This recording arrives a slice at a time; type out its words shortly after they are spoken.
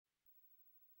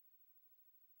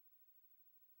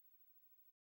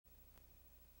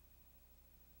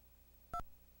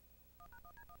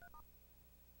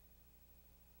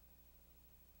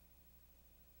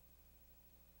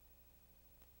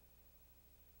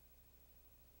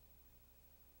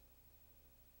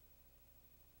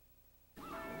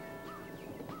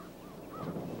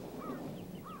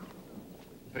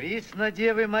Присно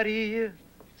Девы Марии,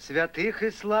 святых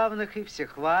и славных и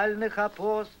всехвальных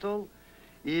апостол,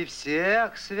 и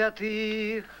всех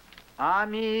святых.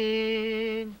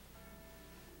 Аминь.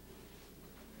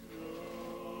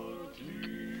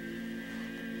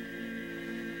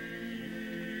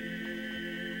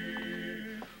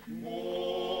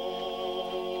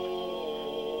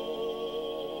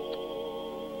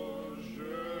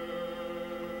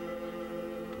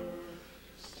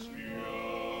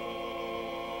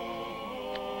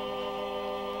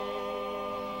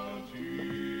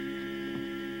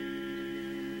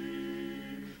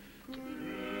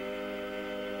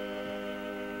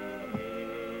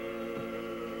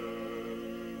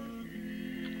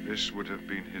 This would have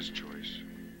been his choice.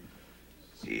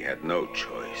 He had no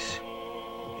choice.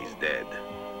 He's dead.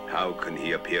 How can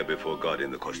he appear before God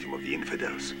in the costume of the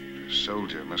infidels? The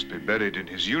soldier must be buried in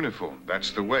his uniform.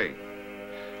 That's the way.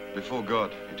 Before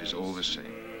God, it is all the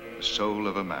same. The soul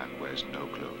of a man wears no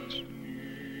clothes.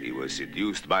 He was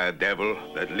seduced by a devil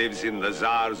that lives in the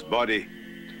Tsar's body.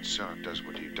 The Tsar does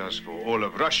what he does for all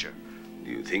of Russia. Do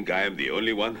you think I am the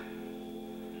only one?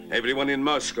 Everyone in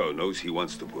Moscow knows he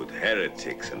wants to put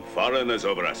heretics and foreigners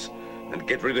over us and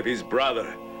get rid of his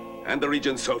brother and the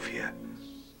Regent Sophia.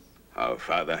 Our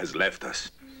father has left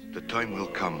us. The time will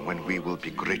come when we will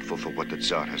be grateful for what the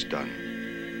Tsar has done.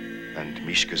 And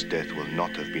Mishka's death will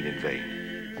not have been in vain.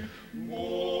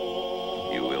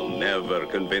 You will never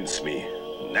convince me.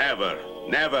 Never,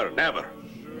 never, never.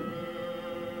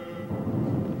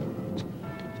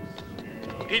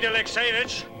 Peter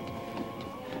Alexeyevich!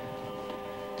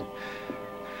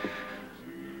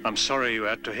 I'm sorry you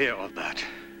had to hear all that.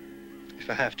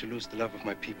 If I have to lose the love of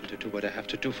my people to do what I have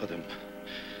to do for them,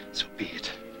 so be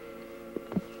it.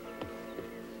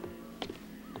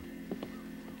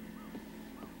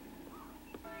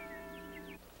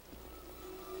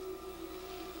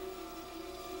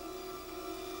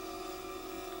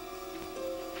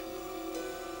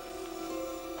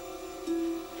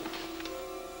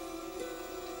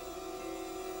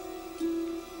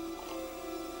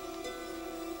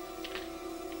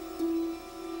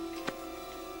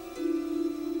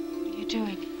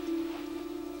 Doing?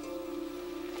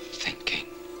 Thinking.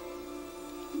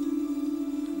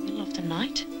 Middle of the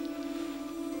night?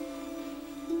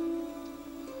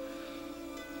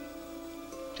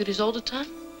 It is all the time?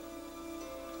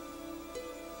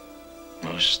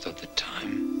 Most of the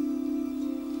time.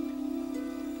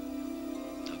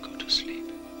 Now go to sleep.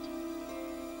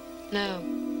 No.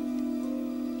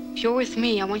 If you're with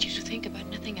me, I want you to think about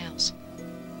nothing else.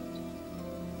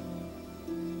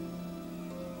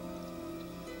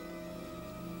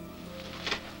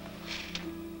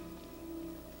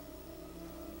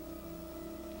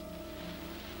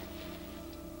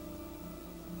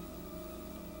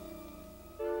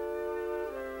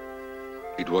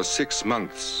 It was 6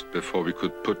 months before we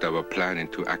could put our plan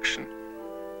into action.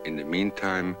 In the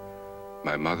meantime,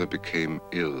 my mother became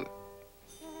ill.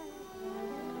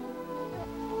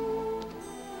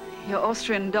 Your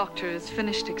Austrian doctor has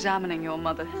finished examining your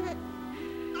mother.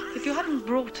 If you hadn't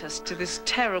brought us to this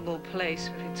terrible place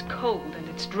with its cold and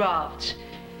its drafts.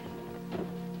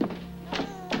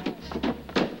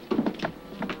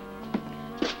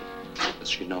 Does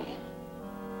she know?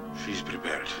 She's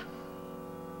prepared.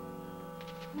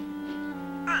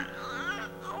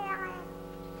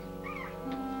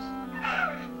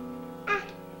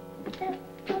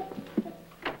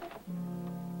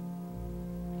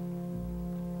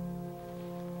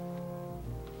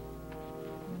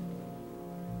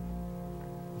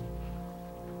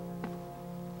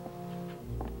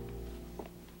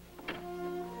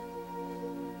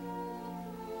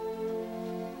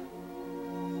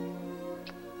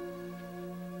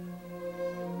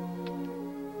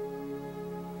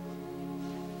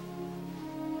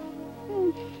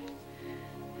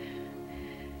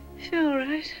 It's all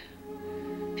right,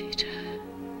 Peter.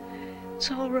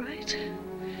 It's all right.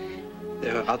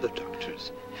 There are other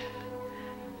doctors.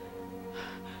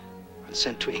 I'm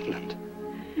sent to England.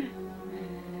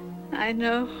 I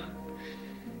know.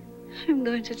 I'm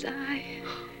going to die.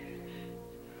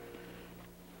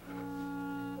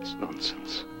 It's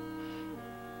nonsense.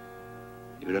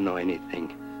 You don't know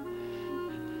anything.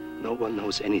 No one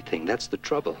knows anything. That's the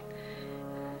trouble.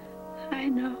 I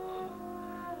know.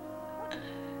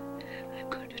 I'm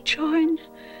going to join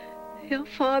your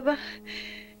father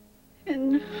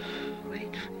and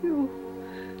wait for you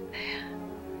there.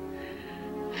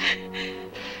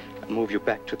 I'll move you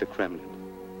back to the Kremlin.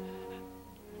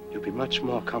 You'll be much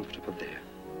more comfortable there.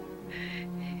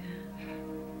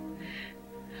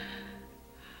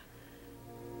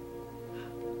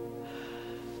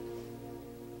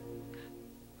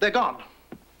 They're gone.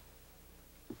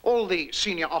 All the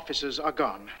senior officers are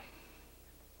gone.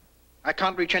 I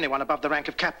can't reach anyone above the rank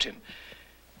of captain.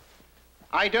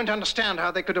 I don't understand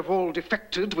how they could have all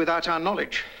defected without our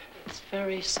knowledge. It's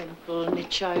very simple.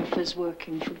 Nechayev is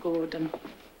working for Gordon.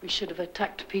 We should have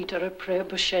attacked Peter at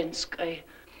Preobrazhensky.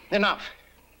 Enough.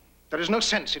 There is no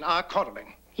sense in our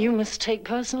quarreling. You must take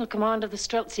personal command of the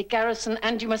Streltsy garrison,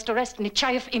 and you must arrest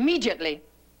Nechayev immediately.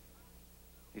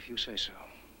 If you say so.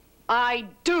 I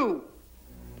do.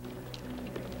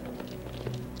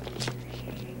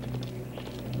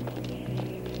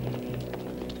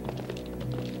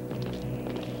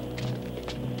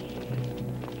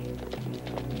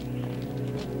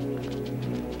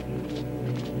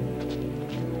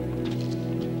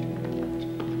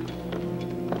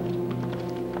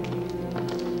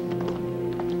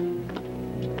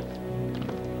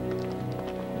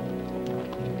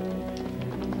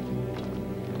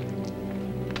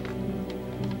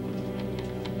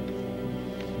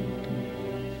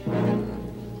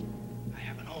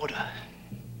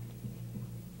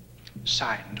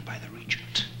 Signed by the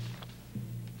Regent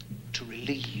to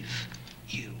relieve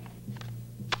you.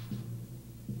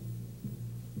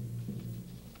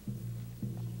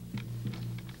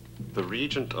 The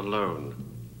Regent alone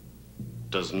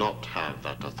does not have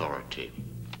that authority.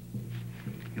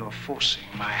 You're forcing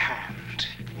my hand.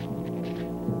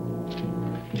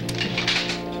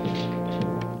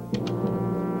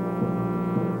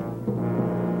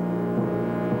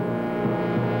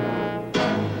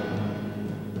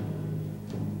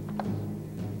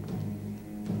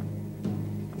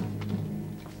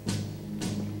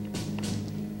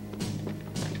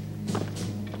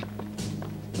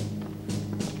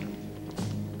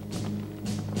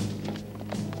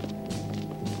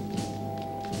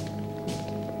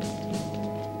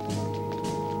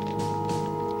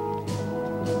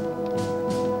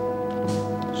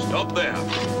 Stop there.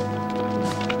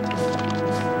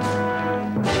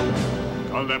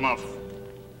 Call them off.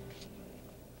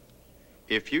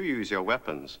 If you use your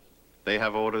weapons, they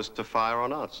have orders to fire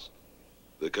on us.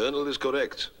 The Colonel is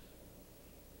correct.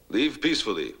 Leave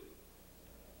peacefully,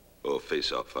 or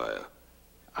face our fire.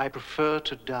 I prefer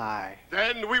to die.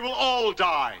 Then we will all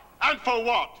die. And for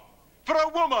what? For a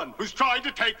woman who's trying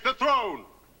to take the throne.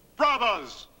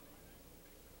 Brothers,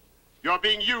 you're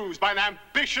being used by an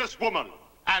ambitious woman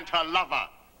and her lover.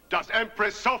 Does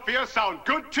Empress Sophia sound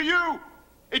good to you?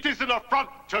 It is an affront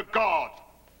to God.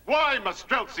 Why must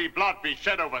Streltsy blood be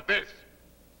shed over this?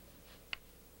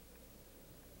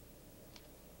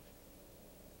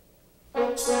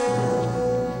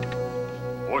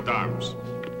 Port arms.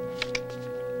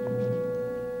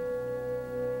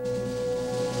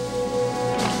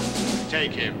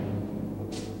 Take him.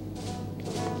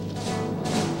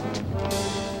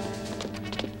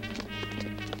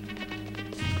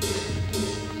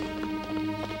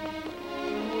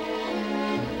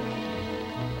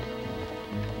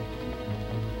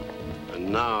 And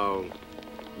now,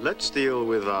 let's deal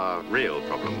with our real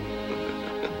problem.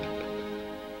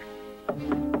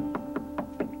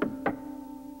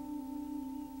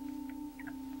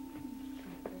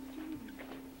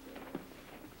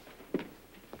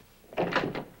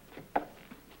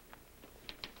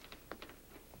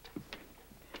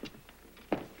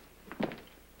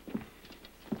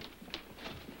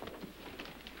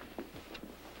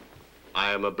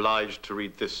 I am obliged to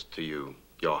read this to you,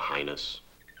 Your Highness.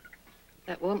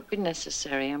 That won't be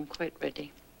necessary. I'm quite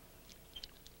ready.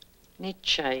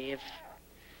 Nechayev,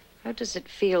 how does it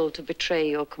feel to betray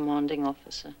your commanding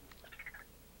officer?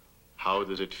 How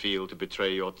does it feel to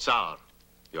betray your Tsar,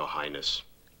 Your Highness?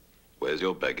 Where's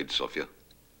your baggage, Sophia?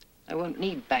 I won't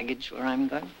need baggage where I'm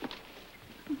going.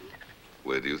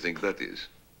 Where do you think that is?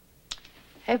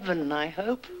 Heaven, I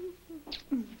hope.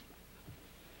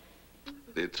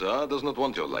 The Tsar does not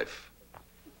want your life.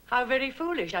 How very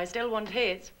foolish. I still want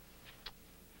his.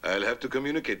 I'll have to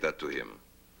communicate that to him.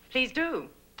 Please do.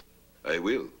 I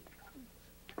will.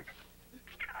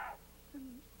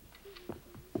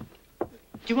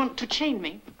 Do you want to chain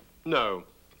me? No,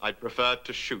 I'd prefer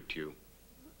to shoot you.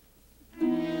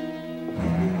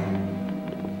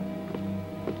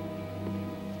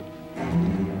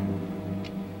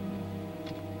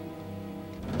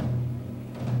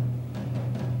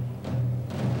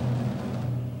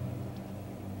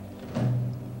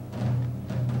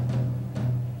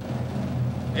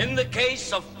 In the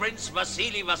case of Prince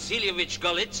Vasily Vasilievich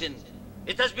Golitsyn,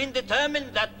 it has been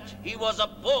determined that he was a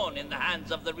pawn in the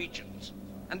hands of the regent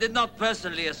and did not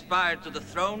personally aspire to the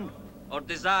throne or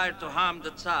desire to harm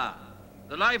the Tsar.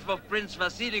 The life of Prince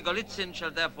Vasily Golitsyn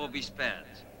shall therefore be spared.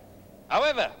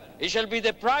 However, he shall be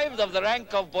deprived of the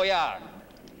rank of boyar.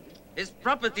 His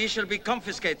property shall be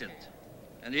confiscated.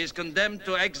 and he is condemned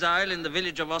to exile in the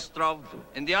village of Ostrov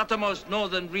in the uttermost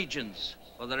northern regions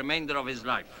for the remainder of his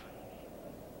life.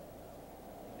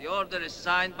 The order is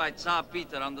signed by Tsar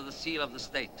Peter under the seal of the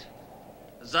state.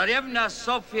 Tsarevna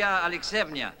Sofia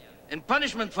Alexeyevna, in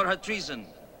punishment for her treason,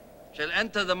 shall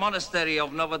enter the monastery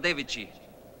of Novodevichy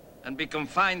and be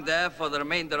confined there for the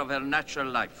remainder of her natural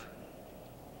life.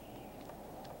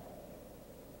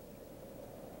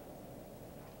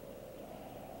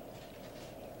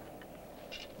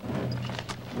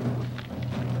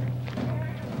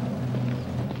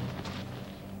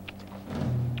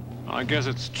 I guess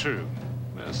it's true.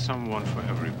 There's someone for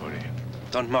everybody.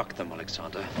 Don't mock them,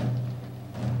 Alexander.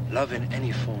 Love in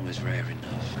any form is rare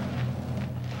enough.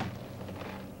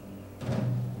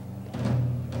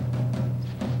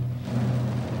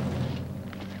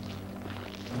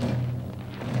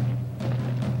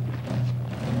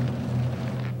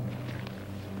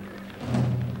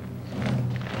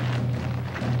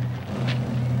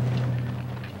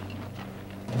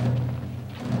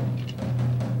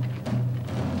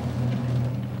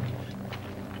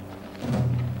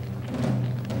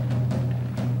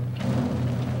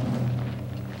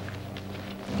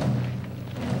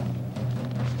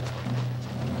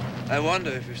 I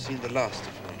wonder if you've seen the last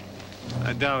of her.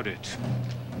 I doubt it.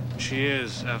 She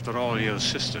is, after all, your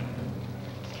sister.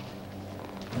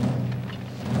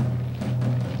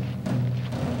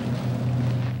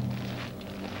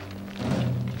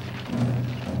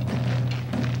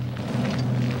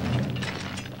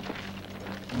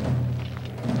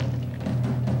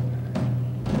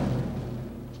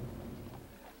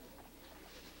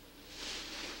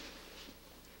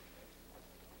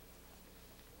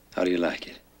 How do you like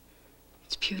it?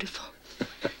 It's beautiful.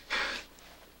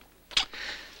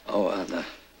 Oh, Anna.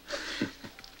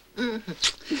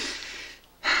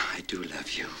 I do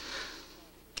love you.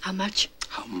 How much?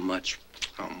 How much?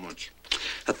 How much?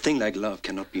 A thing like love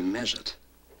cannot be measured.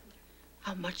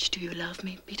 How much do you love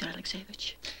me, Peter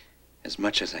Alexeyevich? As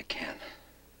much as I can.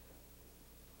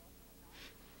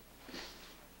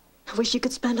 I wish you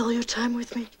could spend all your time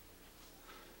with me.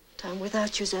 Time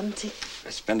without you's empty.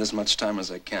 I spend as much time as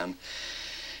I can.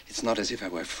 It's not as if I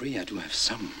were free. I do have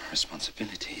some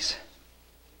responsibilities.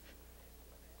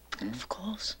 Of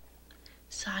course.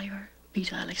 Sire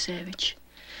Peter Alexeyevich,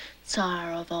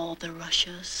 Tsar of all the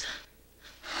Russias.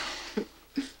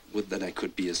 Would that I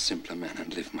could be a simpler man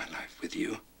and live my life with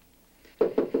you.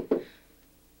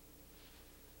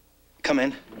 Come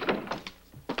in.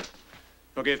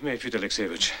 Forgive me, Peter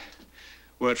Alexeyevich.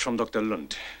 Word from Dr.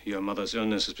 Lund. Your mother's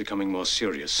illness is becoming more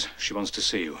serious. She wants to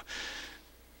see you.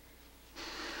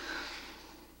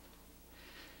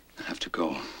 I have to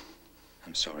go.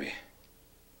 I'm sorry.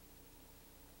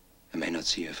 I may not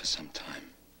see her for some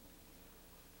time.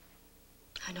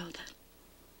 I know that.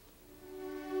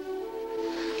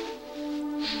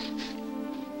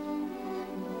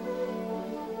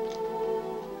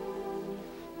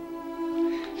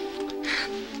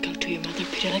 Go to your mother,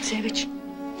 Peter Alexeyevich.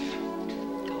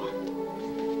 Go on.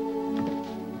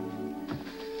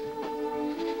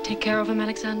 Take care of him,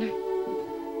 Alexander.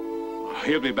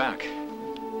 He'll be back.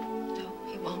 No,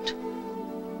 he won't.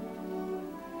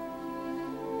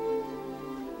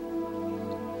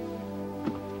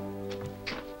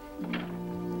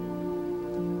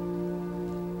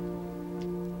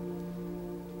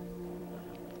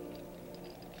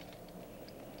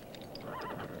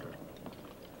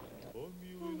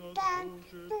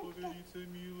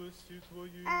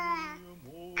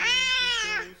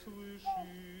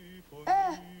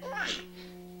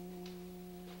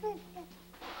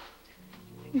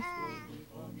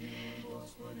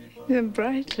 The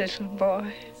bright little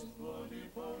boy.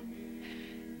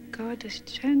 God is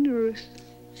generous.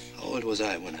 How old was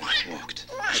I when I walked?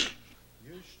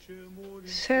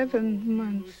 7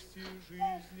 months.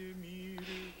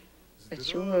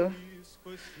 But you were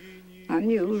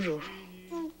unusual.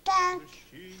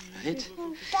 Right?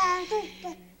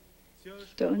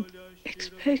 Don't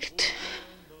expect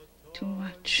too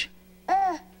much.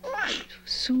 Too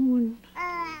soon.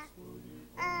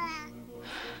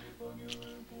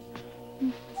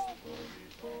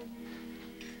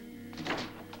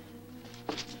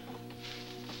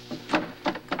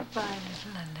 Goodbye,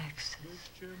 little Alexis.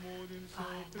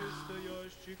 Bye now.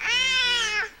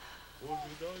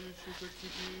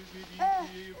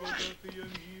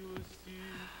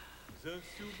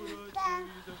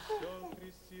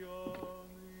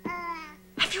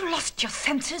 Have you lost your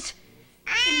senses?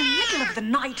 In the middle of the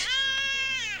night?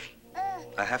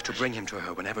 I have to bring him to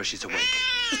her whenever she's awake.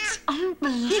 It's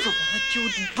unbelievable that you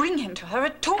would bring him to her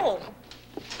at all.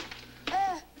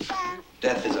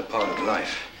 Death is a part of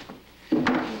life.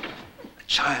 A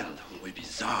child whom we very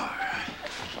bizarre.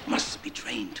 Must be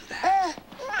trained to that.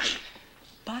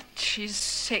 But she's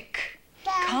sick.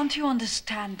 Can't you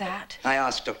understand that? I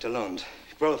asked Dr. Lund.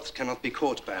 Growth cannot be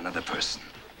caught by another person.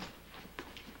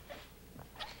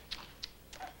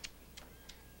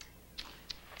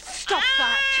 Stop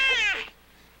that!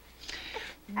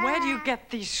 Where do you get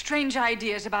these strange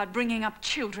ideas about bringing up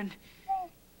children?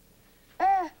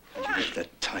 You get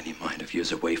that tiny mind of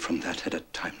yours away from that at a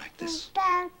time like this.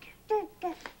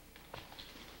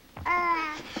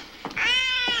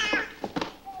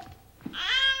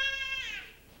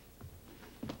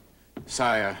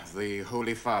 Sire, the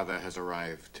Holy Father has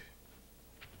arrived.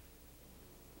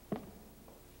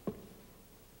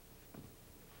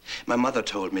 My mother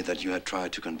told me that you had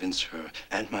tried to convince her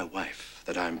and my wife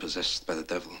that I am possessed by the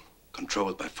devil,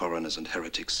 controlled by foreigners and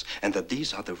heretics, and that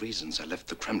these are the reasons I left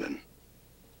the Kremlin.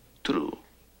 True.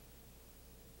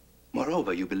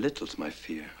 Moreover, you belittled my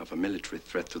fear of a military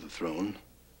threat to the throne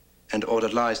and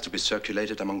ordered lies to be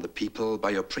circulated among the people by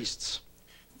your priests.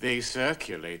 They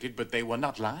circulated, but they were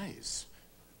not lies.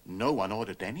 No one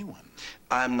ordered anyone.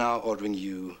 I am now ordering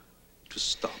you to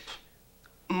stop.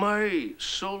 My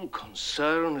sole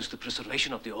concern is the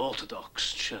preservation of the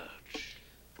Orthodox Church.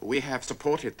 We have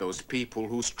supported those people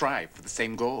who strive for the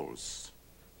same goals.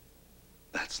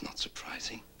 That's not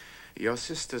surprising. Your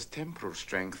sister's temporal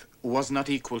strength was not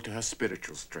equal to her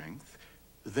spiritual strength.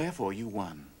 Therefore, you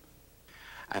won.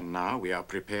 And now we are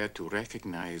prepared to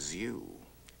recognize you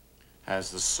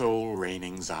as the sole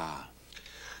reigning Tsar.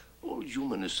 All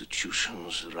human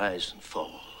institutions rise and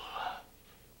fall.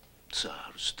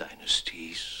 Tsars,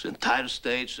 dynasties, entire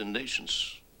states and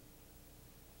nations.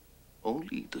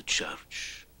 Only the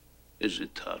Church is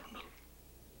eternal.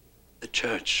 The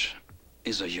Church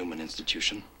is a human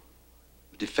institution.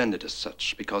 Defend it as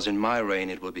such, because in my reign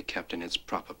it will be kept in its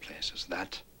proper place as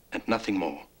that, and nothing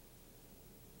more.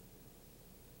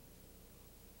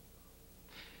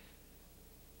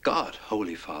 God,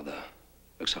 Holy Father,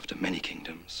 looks after many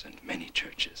kingdoms and many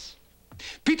churches.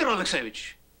 Peter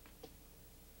Alexeyevich!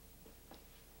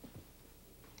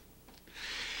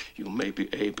 You may be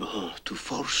able to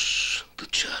force the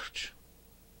Church,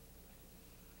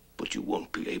 but you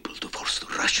won't be able to force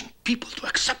the Russian people to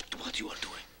accept what you are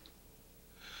doing.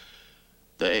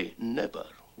 They never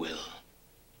will.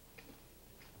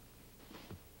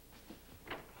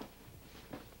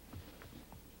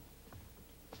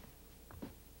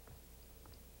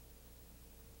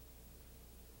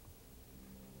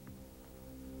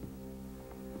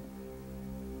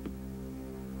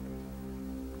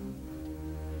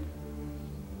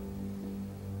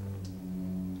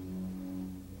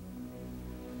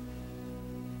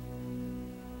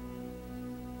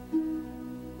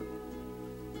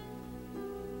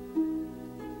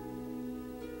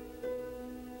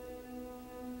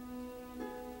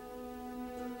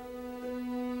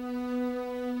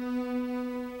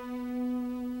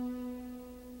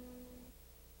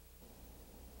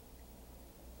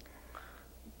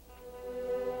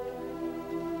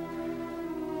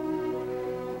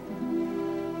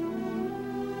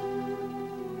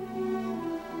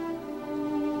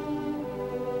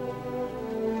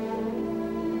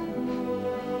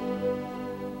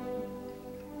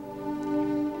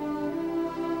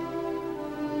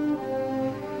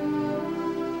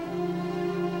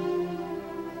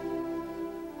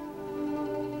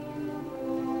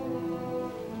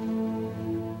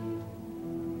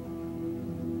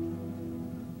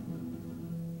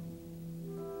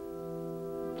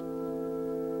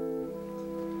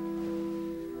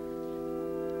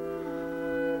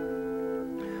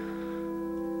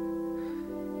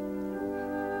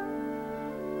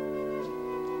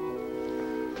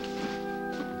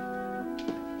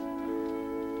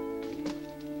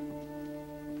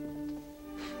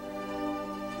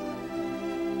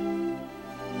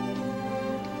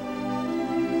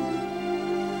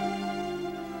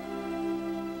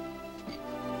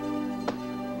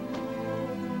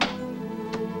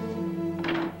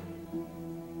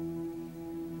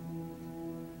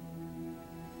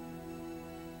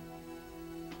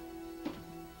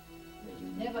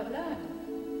 Never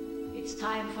learn. It's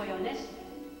time for your lesson.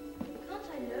 Can't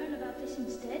I learn about this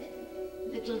instead?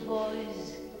 Little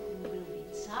boys who will be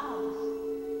Tsars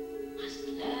must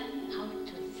learn how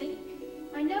to think.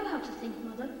 I know how to think,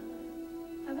 Mother.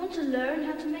 I want to learn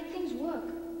how to make things work.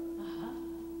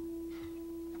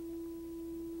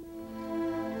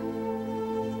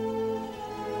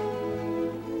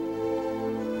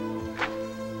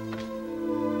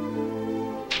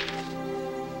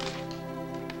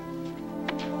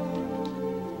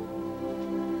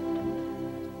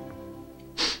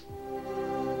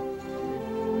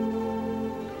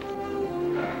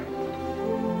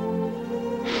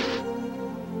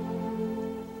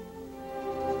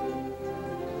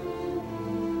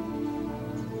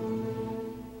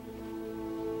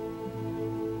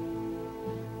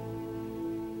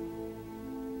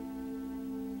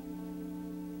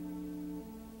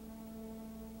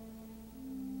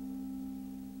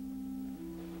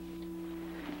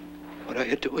 What are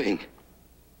you doing?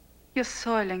 You're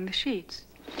soiling the sheets.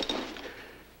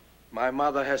 My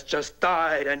mother has just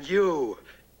died, and you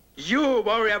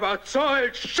worry about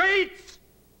soiled sheets!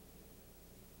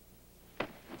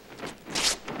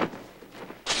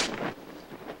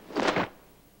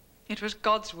 It was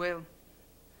God's will.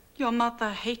 Your mother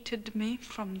hated me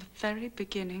from the very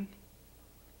beginning.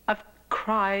 I've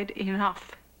cried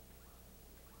enough.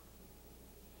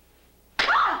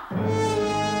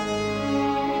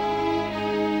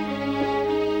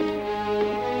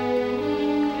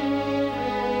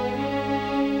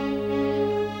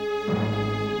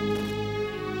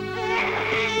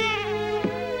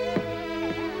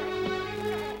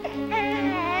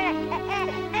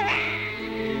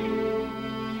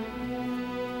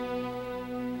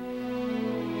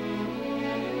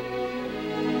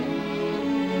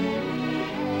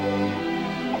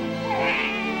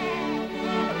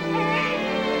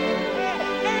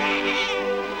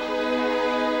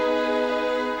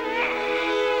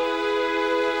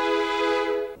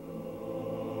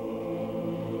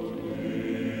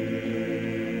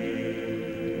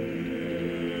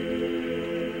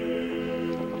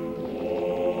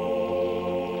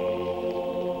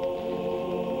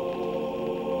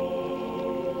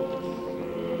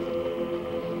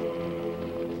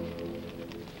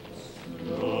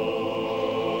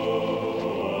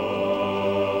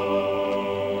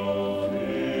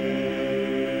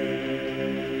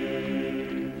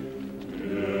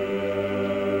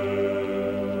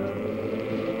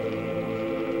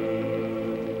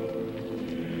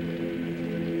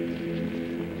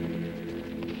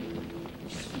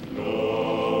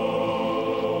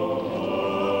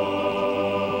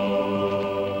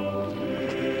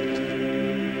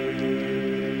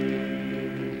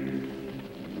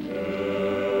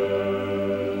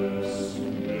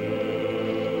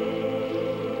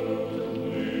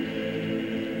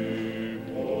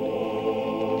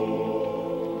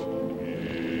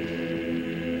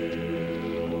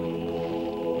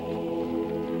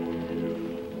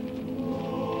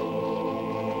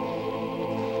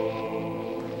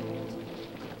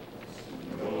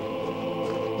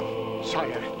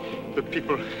 Sire, the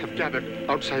people have gathered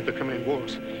outside the Kremlin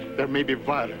walls. There may be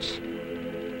violence.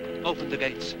 Open the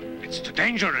gates. It's too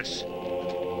dangerous.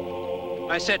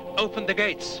 I said open the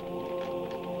gates.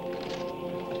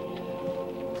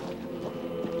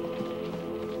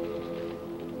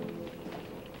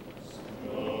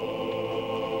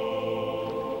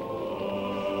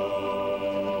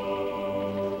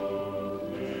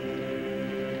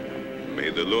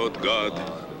 May the Lord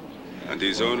God and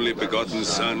his only begotten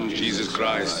Son, Jesus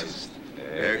Christ,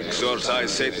 exorcise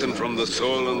Satan from the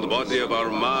soul and body of our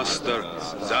master,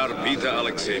 Tsar Peter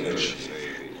Alexeyevich.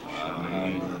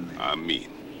 Amen.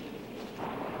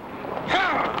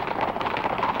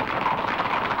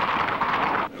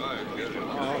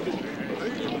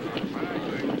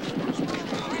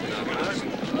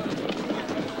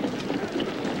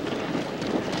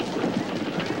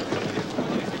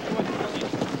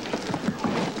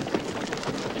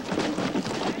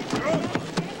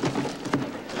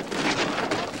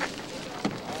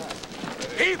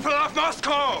 People of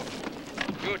Moscow!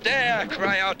 You dare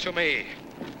cry out to me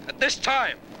at this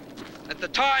time, at the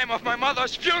time of my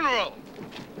mother's funeral.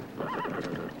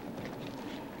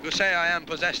 You say I am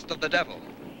possessed of the devil.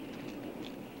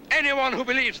 Anyone who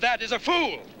believes that is a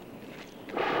fool.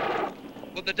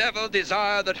 Would the devil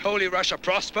desire that Holy Russia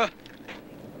prosper?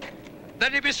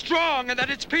 That it be strong and that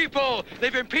its people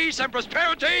live in peace and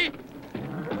prosperity?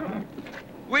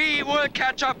 We will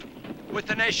catch up with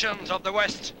the nations of the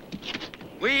West.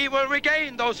 We will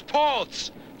regain those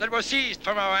ports that were seized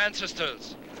from our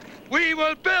ancestors. We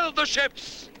will build the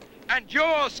ships, and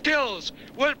your skills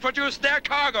will produce their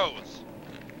cargoes.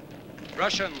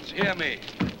 Russians, hear me.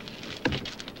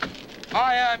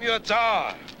 I am your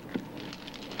Tsar.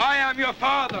 I am your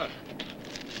father,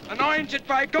 anointed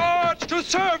by God to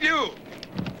serve you.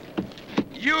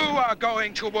 You are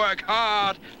going to work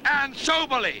hard and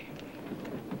soberly.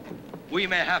 We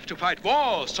may have to fight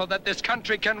wars so that this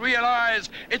country can realize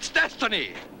its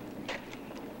destiny.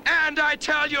 And I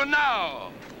tell you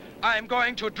now, I'm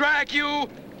going to drag you,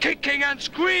 kicking and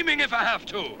screaming if I have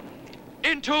to,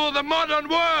 into the modern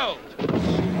world.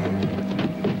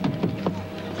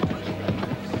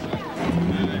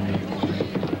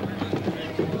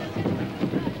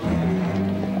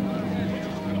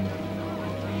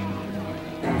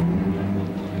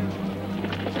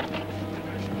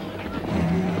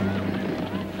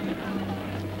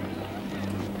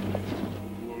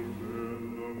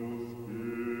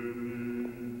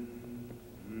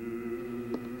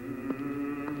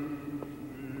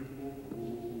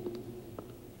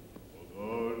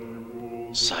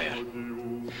 Sire.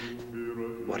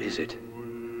 What is it?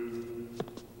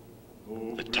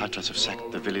 The Tatars have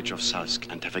sacked the village of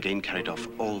Salsk and have again carried off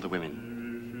all the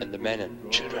women. And the men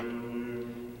and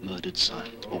children? Murdered, sire,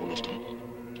 all of them.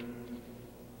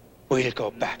 We'll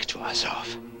go back to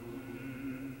Azov.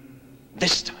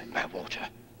 This time, by water.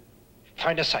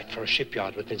 Find a site for a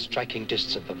shipyard within striking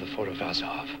distance of the fort of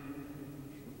Azov.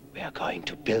 We are going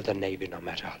to build a navy no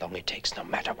matter how long it takes, no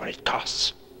matter what it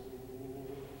costs.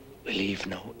 We leave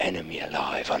no enemy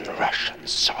alive on Russian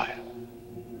soil.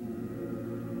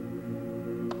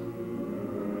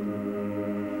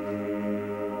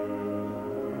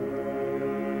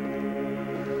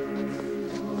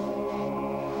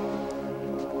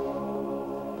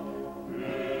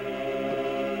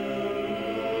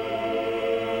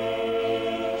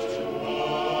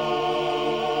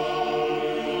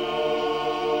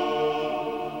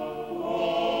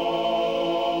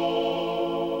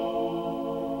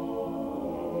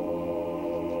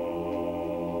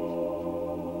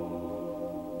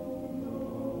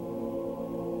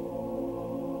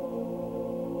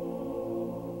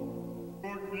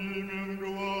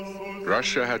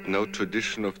 Russia had no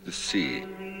tradition of the sea,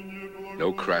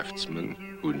 no craftsmen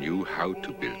who knew how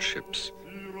to build ships.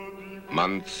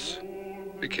 Months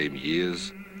became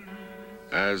years,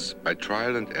 as by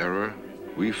trial and error,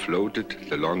 we floated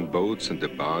the long boats and the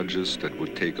barges that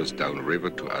would take us downriver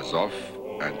to Azov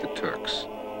and the Turks.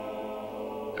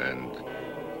 And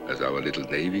as our little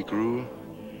navy grew,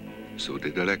 so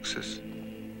did Alexis.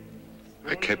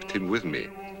 I kept him with me,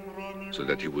 so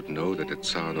that he would know that the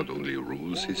Tsar not only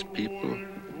rules his people,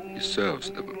 he serves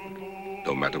them,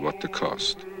 no matter what the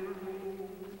cost.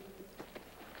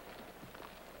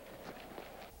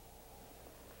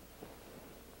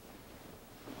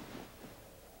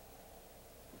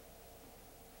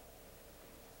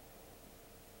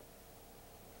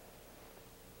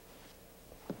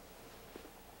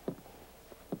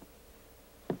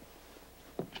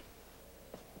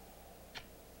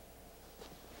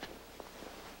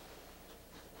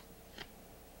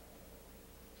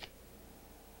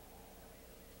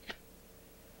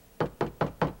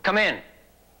 Come in.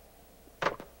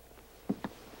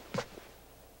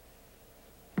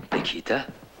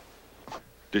 Nikita?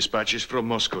 Dispatches from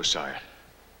Moscow, sire.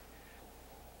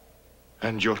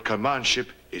 And your command ship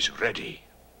is ready.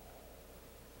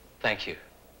 Thank you.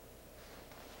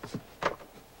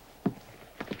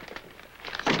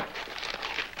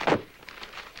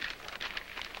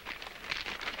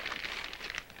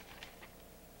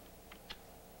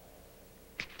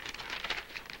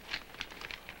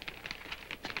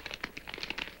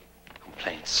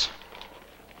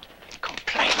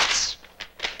 Complaints.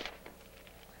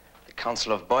 The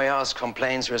Council of Boyars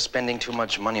complains we're spending too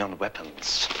much money on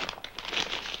weapons.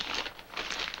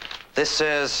 This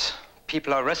says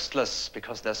people are restless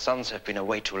because their sons have been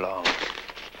away too long.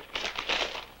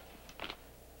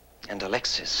 And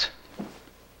Alexis,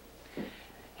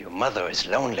 your mother is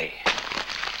lonely.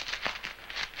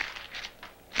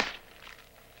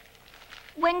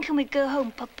 When can we go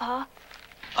home, Papa?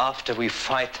 After we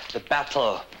fight the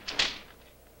battle.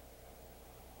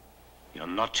 You're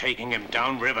not taking him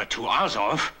downriver to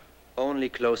Azov? Only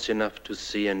close enough to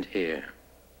see and hear.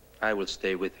 I will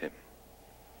stay with him.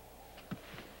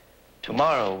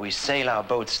 Tomorrow we sail our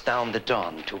boats down the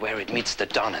Don to where it meets the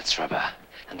Donets River.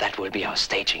 And that will be our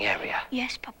staging area.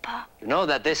 Yes, Papa. You know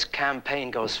that this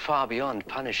campaign goes far beyond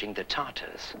punishing the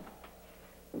Tatars.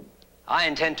 I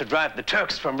intend to drive the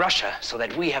Turks from Russia so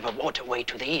that we have a waterway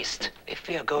to the east. If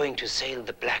we are going to sail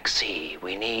the Black Sea,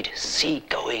 we need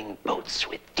sea-going boats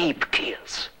with deep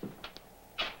keels.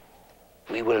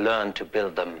 We will learn to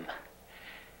build them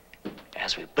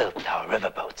as we built our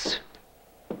riverboats.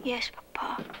 Yes,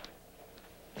 Papa.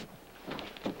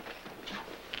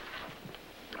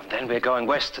 And then we're going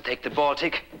west to take the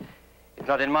Baltic. If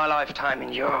not in my lifetime,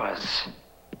 in yours.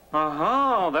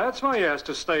 Aha, that's why he has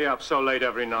to stay up so late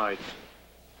every night.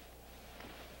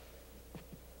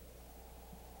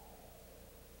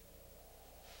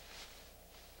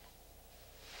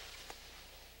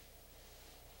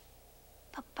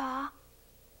 Papa,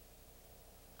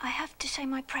 I have to say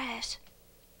my prayers.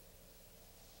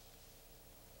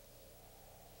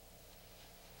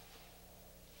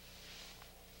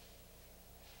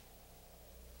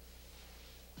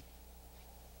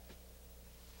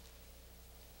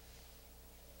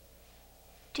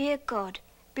 Dear God,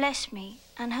 bless me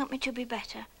and help me to be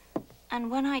better. And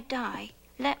when I die,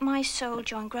 let my soul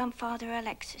join Grandfather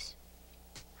Alexis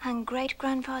and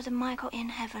Great-Grandfather Michael in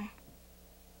heaven.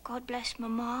 God bless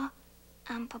Mama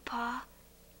and Papa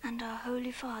and our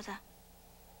Holy Father.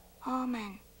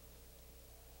 Amen.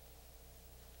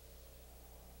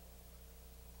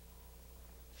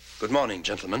 Good morning,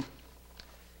 gentlemen.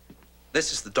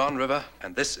 This is the Don River,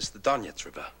 and this is the Donets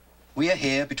River. We are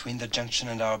here between the junction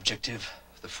and our objective,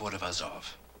 the fort of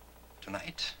Azov.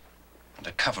 Tonight, under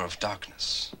cover of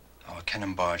darkness, our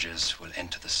cannon barges will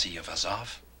enter the Sea of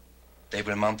Azov. They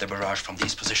will mount their barrage from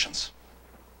these positions.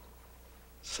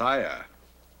 Sire.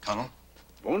 Colonel?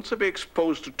 Won't they be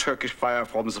exposed to Turkish fire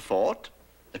from the fort?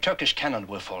 The Turkish cannon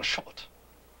will fall short.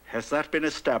 Has that been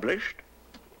established?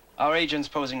 Our agents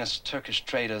posing as Turkish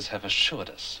traders have assured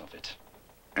us of it.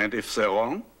 And if they're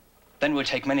wrong? Then we'll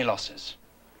take many losses.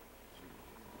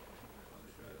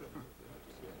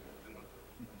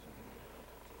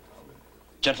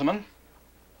 Gentlemen,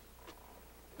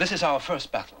 this is our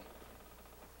first battle.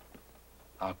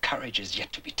 Our courage is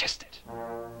yet to be tested.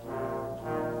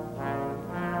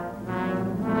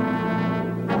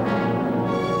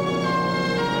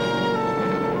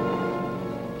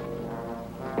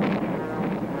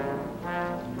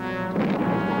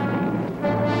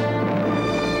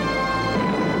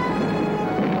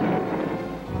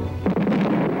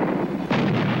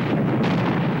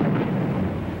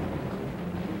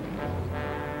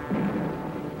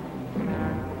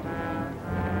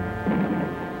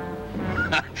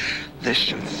 This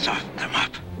should soften them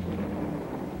up.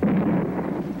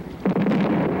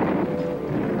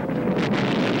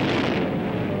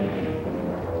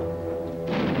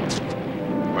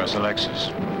 Where's Alexis?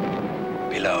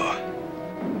 Below.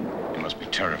 He must be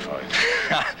terrified.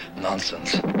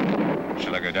 Nonsense.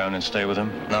 Shall I go down and stay with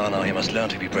him? No, no, he must learn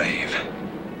to be brave.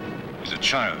 He's a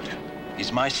child.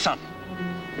 He's my son.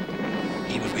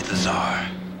 He will be the Tsar.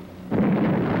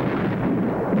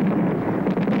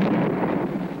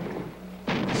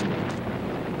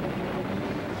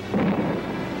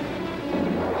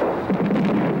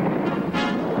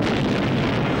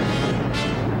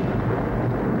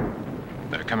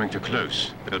 Coming too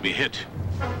close. They'll be hit.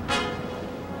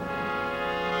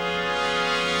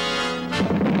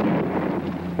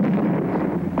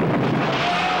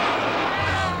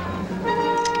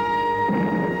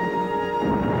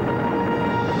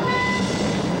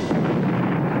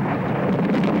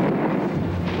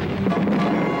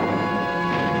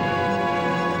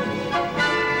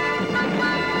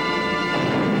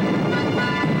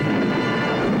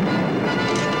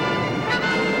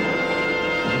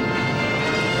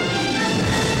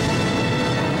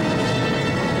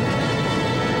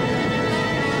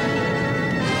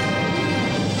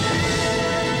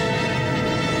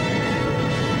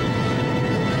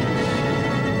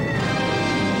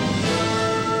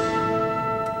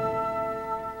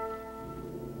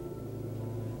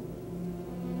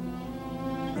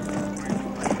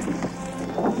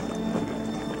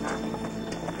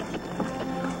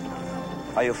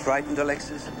 Are you frightened,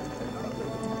 Alexis?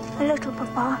 A little,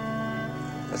 Papa.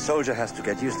 A soldier has to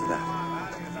get used to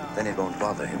that. Then it won't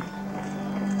bother him.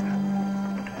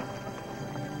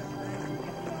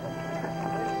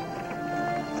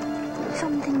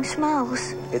 Something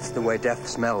smells. It's the way death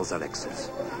smells, Alexis.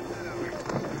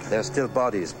 There are still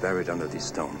bodies buried under these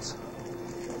stones.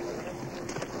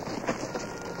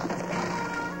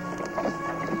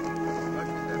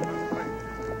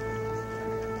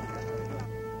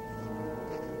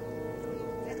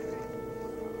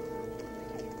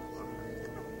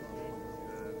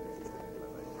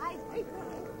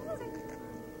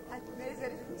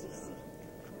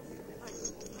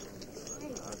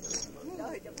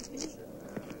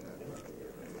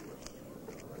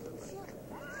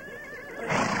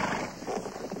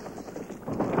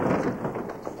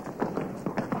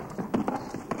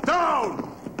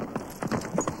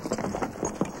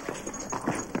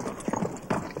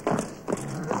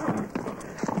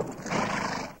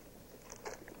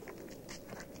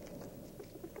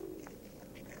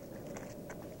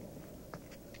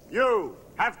 You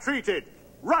have treated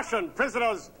Russian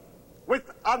prisoners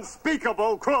with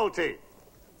unspeakable cruelty.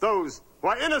 Those who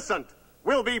are innocent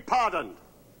will be pardoned.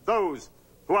 Those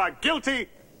who are guilty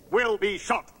will be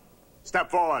shot. Step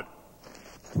forward.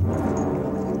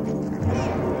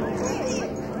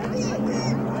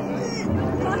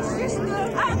 My sister,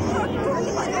 I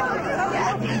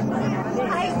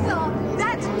saw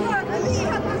that girl leave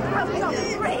out of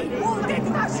 3 wounded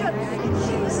Russians.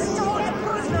 She stole a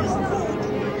prisoner of war.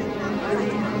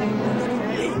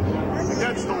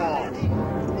 Against the wall.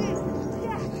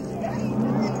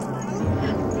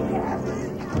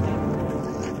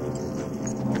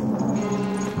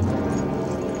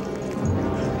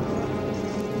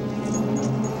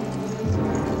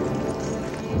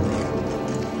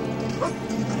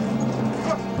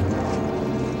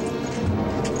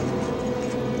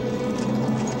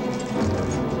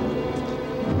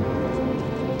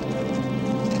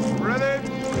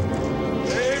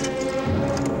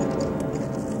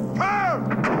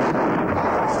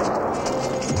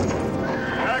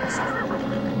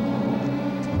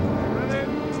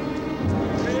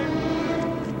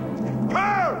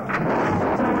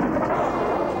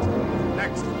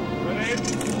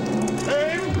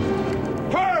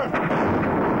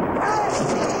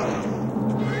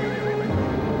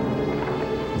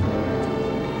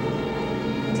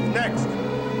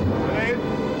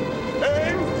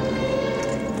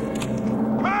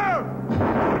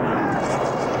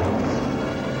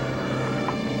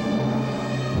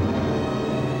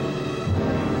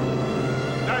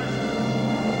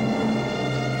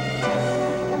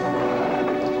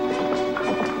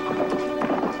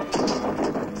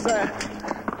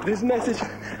 This message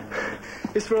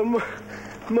is from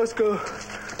Moscow.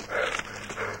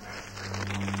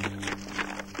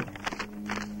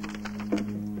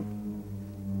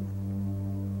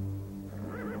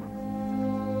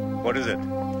 What is it?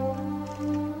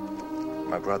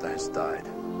 My brother has died,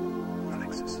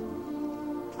 Alexis.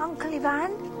 Uncle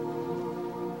Ivan?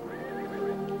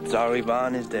 Tsar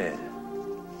Ivan is dead.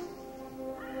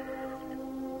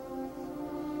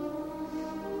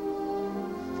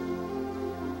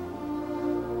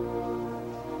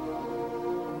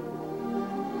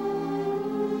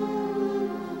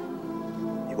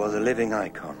 He was a living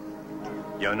icon.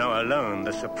 You're now alone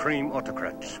the supreme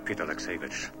autocrat, Peter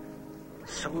Alexeyevich.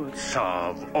 Sole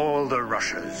Tsar of all the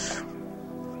Russias.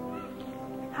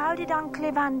 How did Uncle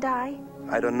Ivan die?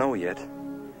 I don't know yet.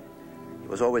 He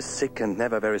was always sick and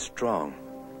never very strong.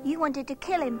 You wanted to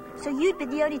kill him, so you'd be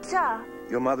the only Tsar.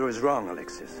 Your mother is wrong,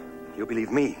 Alexis. You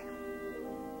believe me.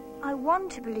 I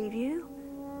want to believe you.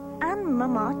 And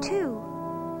Mama, too.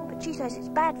 But she says it's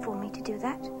bad for me to do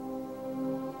that.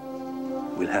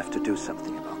 We'll have to do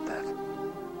something about that.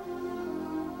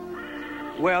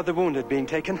 Where are the wounded being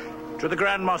taken? To the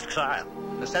Grand Mosque, sire,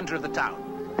 the center of the town.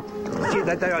 See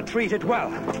that they are treated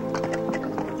well.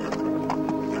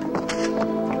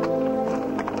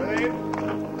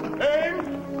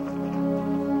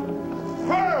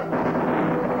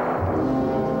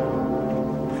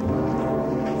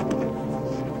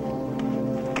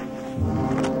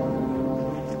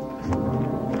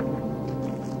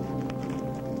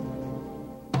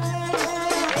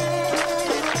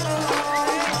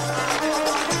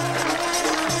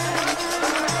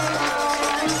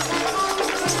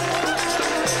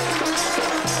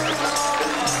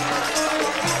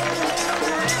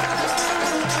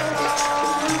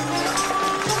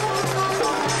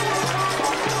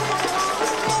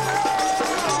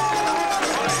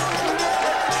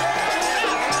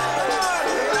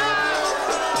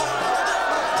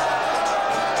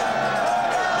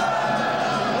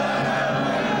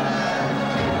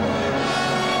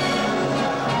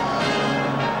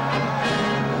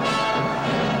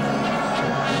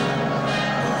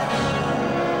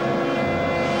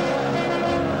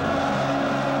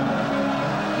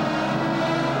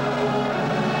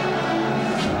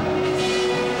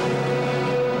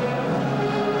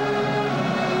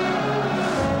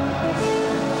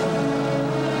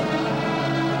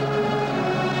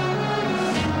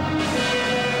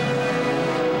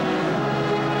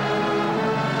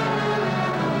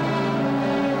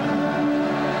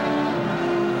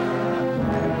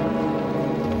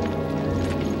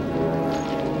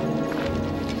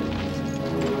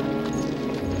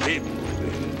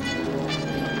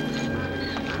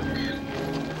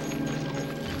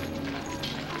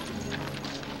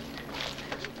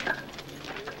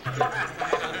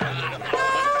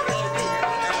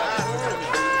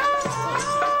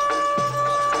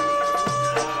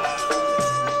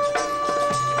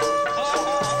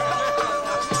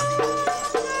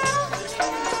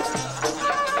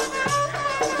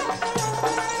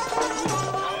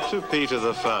 To Peter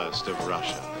the First of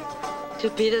Russia. To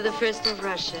Peter the First of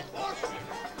Russia.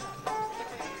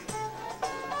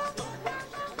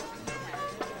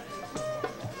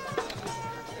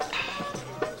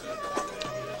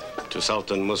 To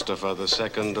Sultan Mustafa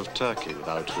II of Turkey,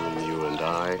 without whom you and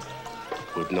I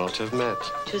would not have met.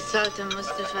 To Sultan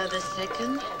Mustafa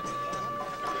II.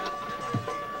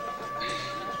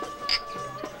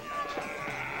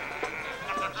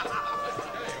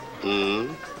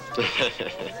 Hmm?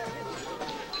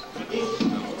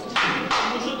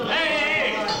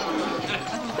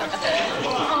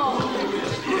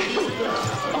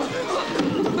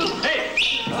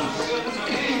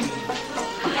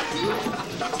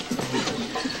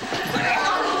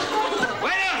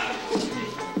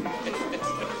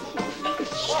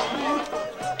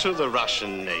 To the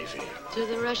Russian Navy. To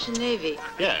the Russian Navy.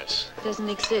 Yes. Doesn't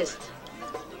exist.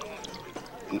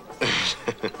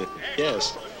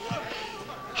 Yes.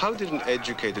 How did an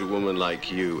educated woman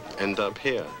like you end up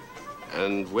here?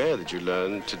 And where did you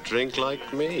learn to drink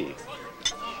like me?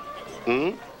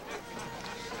 Hmm?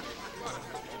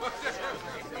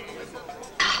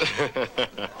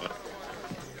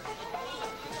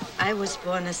 I was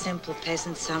born a simple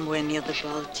peasant somewhere near the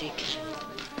Baltic.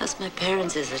 As my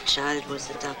parents as a child was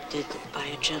adopted by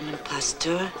a German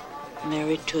pastor,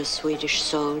 married to a Swedish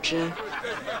soldier.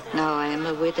 Now I am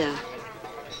a widow.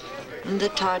 And the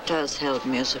Tartars held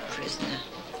me as a prisoner.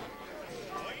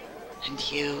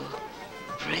 And you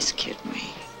rescued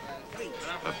me.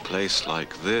 A place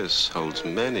like this holds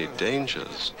many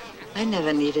dangers. I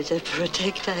never needed a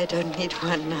protector. I don't need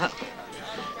one now.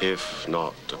 If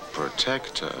not a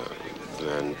protector,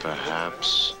 then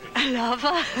perhaps A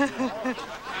lover?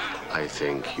 I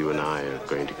think you and I are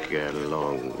going to get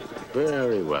along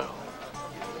very well.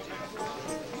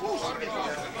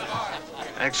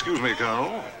 Excuse me,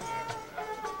 Colonel.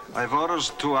 I've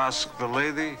orders to ask the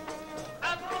lady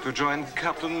to join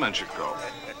Captain Menshikov.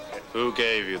 Who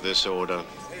gave you this order?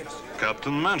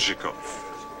 Captain Menshikov.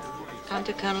 Can't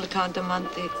a colonel countermand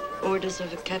the orders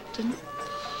of a captain?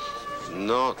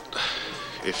 Not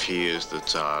if he is the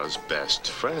Tsar's best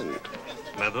friend.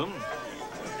 Madam?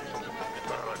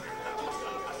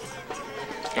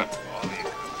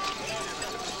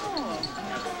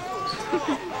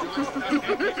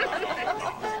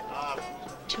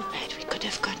 Too bad. We could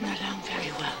have gotten along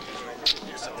very well.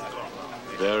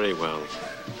 Very well.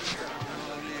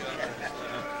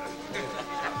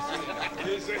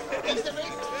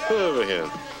 Over here.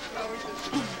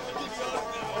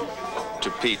 To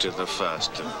Peter I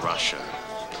of Russia.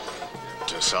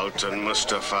 To Sultan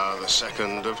Mustafa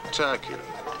II of Turkey,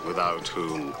 without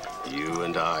whom you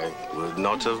and I would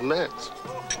not have met.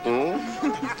 Hmm?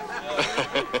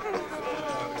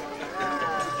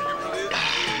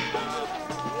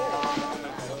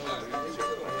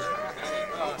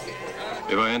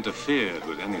 If I interfered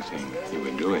with anything you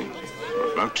were doing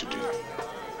or about to do,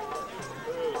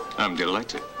 I'm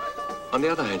delighted. On the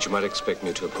other hand, you might expect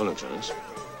me to apologize.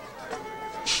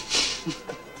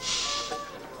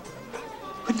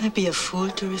 Wouldn't I be a fool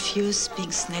to refuse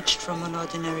being snatched from an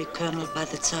ordinary colonel by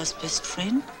the Tsar's best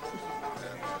friend?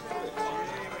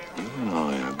 You and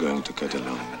I are going to get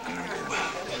along very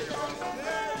well.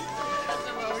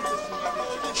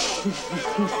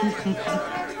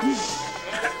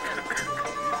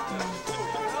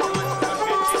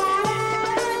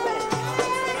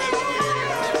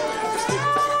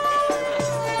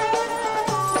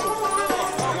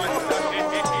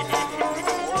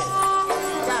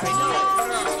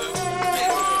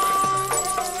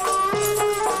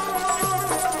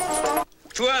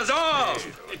 To Azov!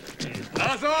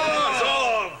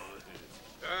 Azov!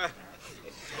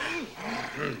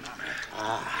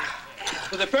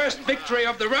 For the first victory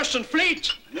of the Russian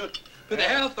fleet! To the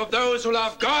health of those who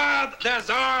love God, their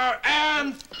Tsar,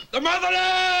 and the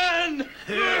motherland!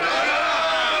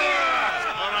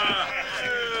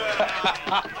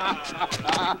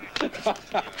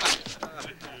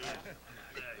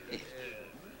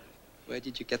 Where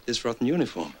did you get this rotten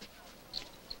uniform?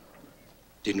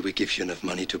 Didn't we give you enough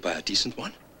money to buy a decent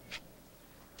one?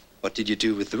 What did you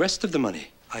do with the rest of the money?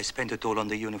 I spent it all on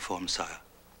the uniform, sire.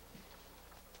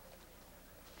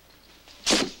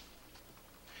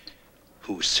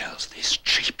 Who sells these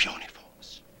cheap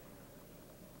uniforms?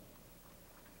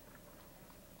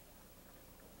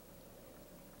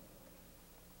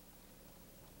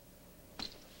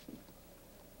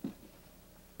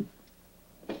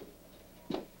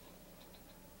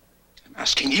 I'm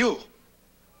asking you.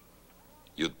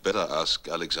 You'd better ask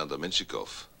Alexander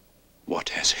Menshikov. What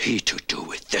has he to do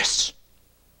with this?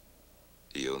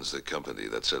 He owns the company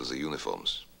that sells the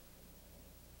uniforms.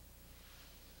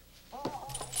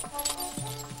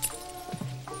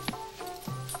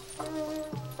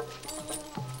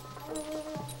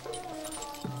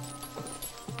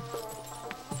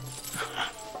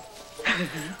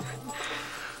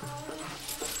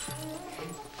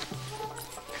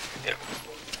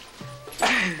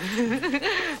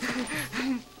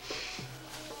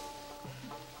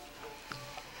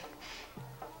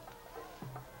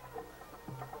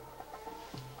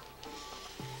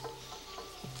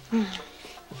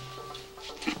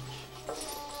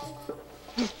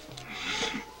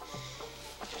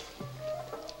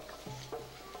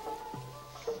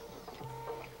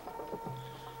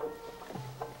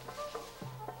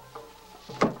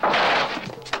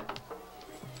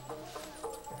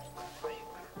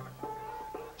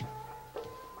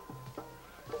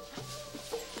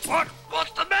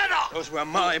 What's the matter? Those were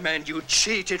my men. You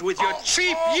cheated with your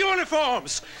cheap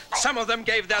uniforms. Some of them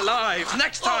gave their lives.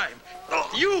 Next time,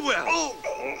 you will.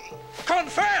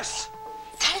 Confess!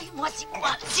 Tell him what he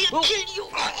wants. He'll kill you.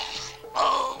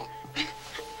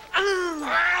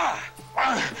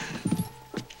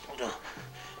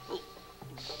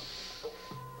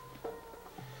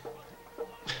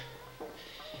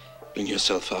 Bring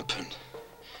yourself up and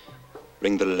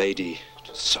bring the lady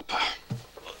to supper.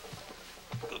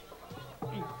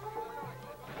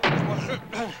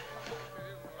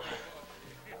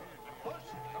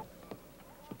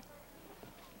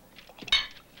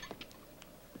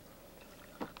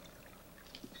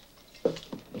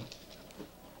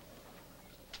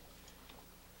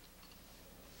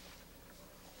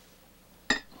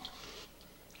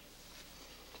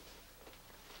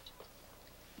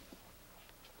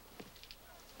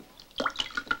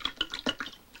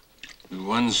 You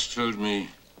once told me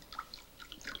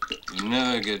you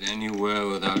never get anywhere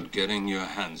without getting your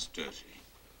hands dirty.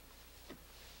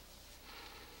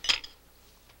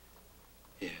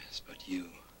 Yes, but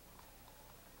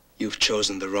you've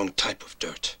chosen the wrong type of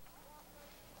dirt.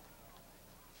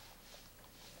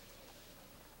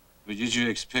 What did you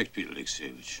expect, Peter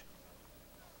Alexeyevich?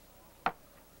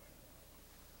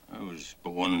 I was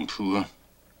born poor.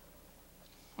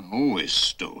 I always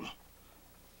stole.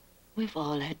 We've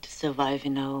all had to survive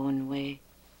in our own way.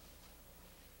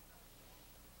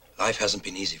 Life hasn't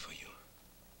been easy for you,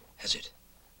 has it?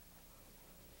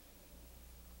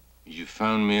 You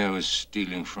found me, I was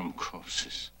stealing from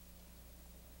corpses.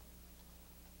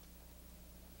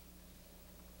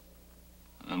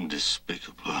 I'm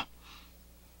despicable.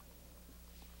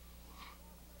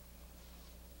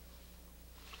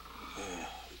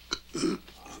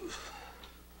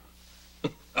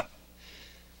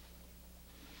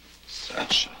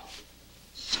 Such.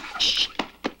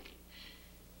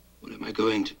 What am I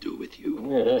going to do with you?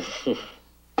 I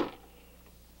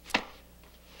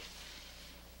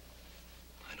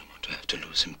don't want to have to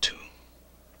lose him too.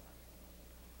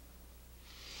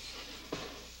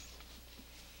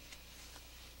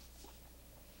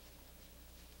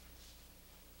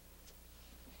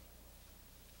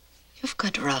 You've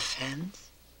got rough hands.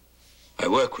 I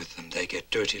work with them. They get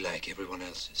dirty like everyone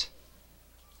else's.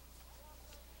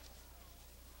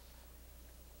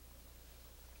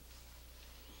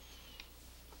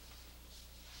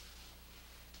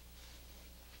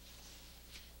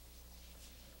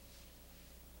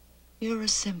 You're a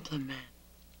simpler man.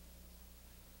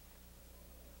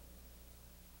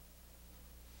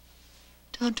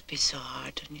 Don't be so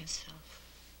hard on yourself.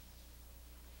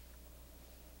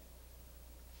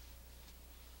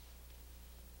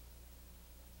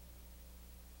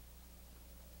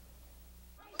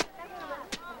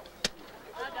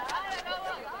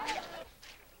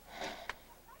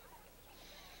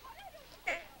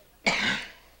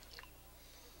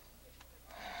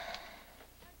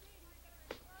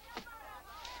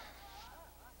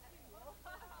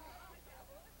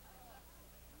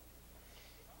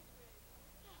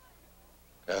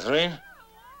 Catherine?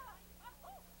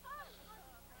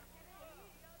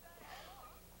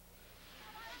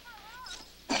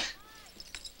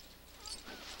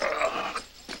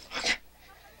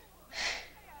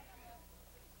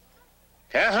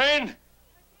 Catherine?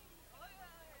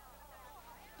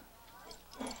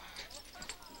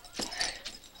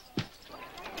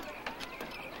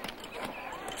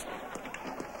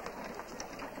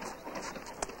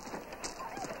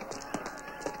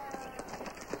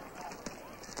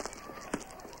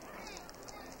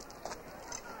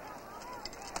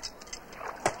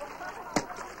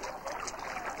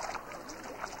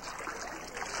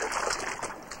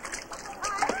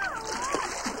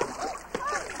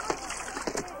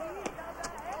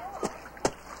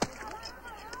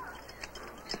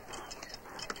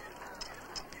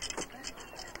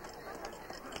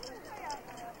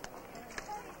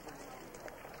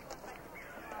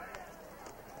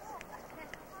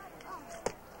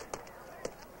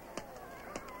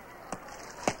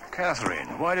 Catherine,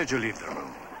 why did you leave the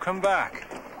room? Come back.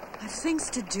 I've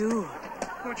things to do.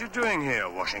 What you doing here,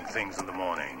 washing things in the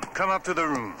morning? Come up to the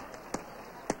room.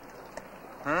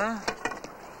 Huh?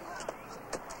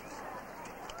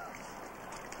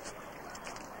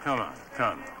 Come on,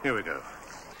 come. Here we go.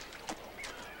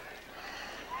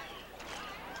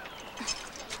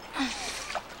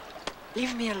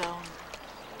 Leave me alone.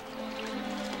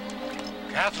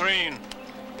 Catherine!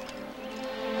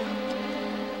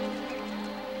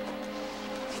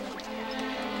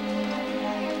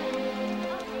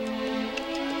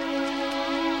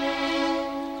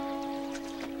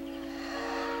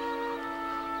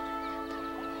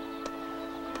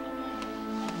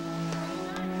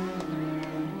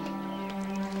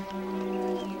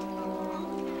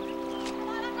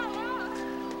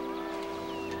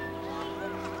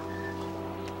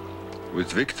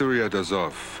 With victory at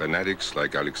Azov, fanatics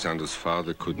like Alexander's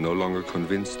father could no longer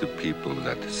convince the people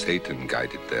that Satan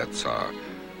guided their Tsar.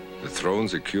 The throne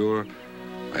secure,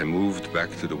 I moved back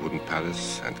to the wooden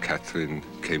palace, and Catherine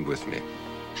came with me.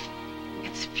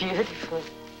 It's beautiful.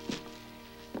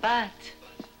 But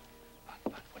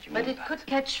it could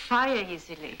catch fire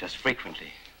easily. It does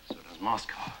frequently. So does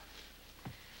Moscow.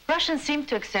 Russians seem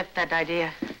to accept that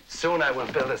idea. Soon I will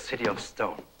build a city of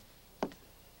stone.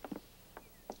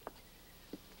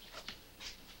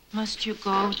 Must you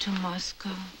go to Moscow?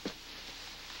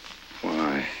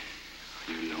 Why?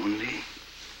 Are you lonely?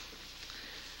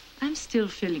 I'm still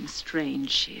feeling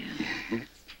strange here.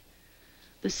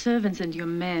 The servants and your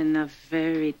men are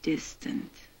very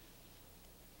distant.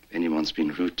 If anyone's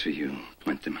been rude to you,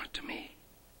 point them out to me.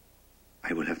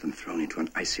 I will have them thrown into an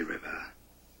icy river,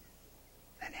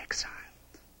 then exiled.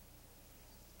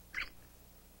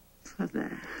 So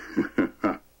there.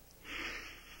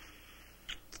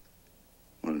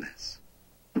 More or less.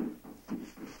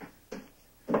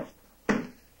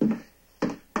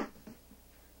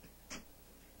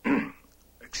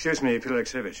 Excuse me, Peter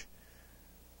Alexeyevich.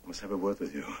 I must have a word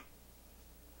with you.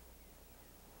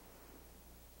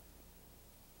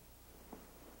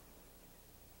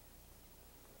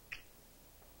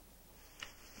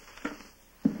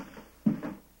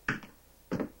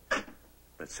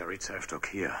 But Tsaritsa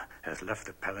Evdokia has left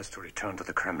the palace to return to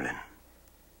the Kremlin.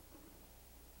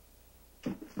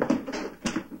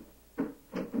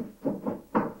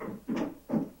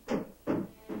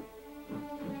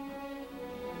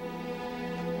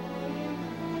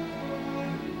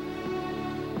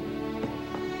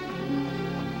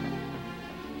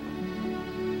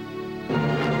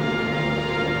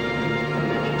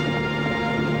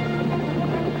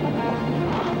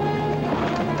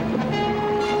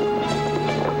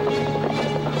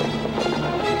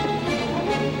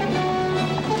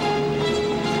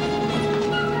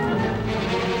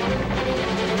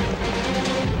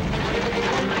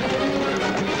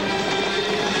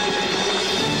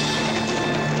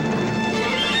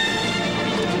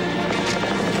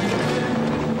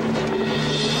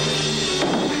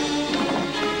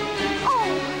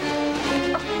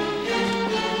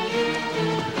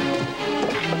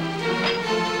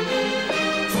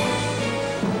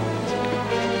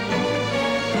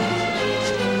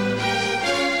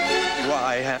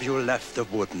 Left the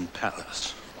wooden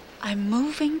palace. I'm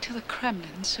moving to the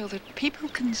Kremlin so that people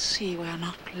can see we're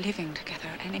not living together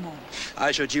anymore.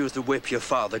 I should use the whip your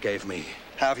father gave me.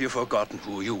 Have you forgotten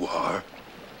who you are?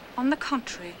 On the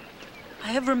contrary,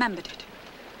 I have remembered it.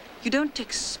 You don't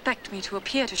expect me to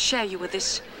appear to share you with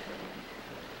this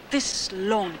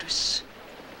laundress,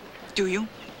 do you?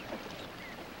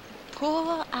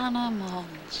 Poor Anna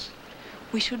Mons.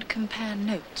 We should compare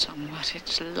notes on what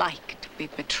it's like to be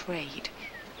betrayed.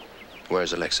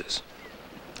 Where's Alexis?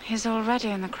 He's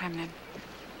already in the Kremlin.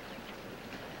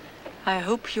 I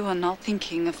hope you are not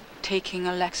thinking of taking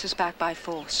Alexis back by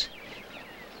force.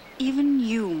 Even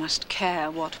you must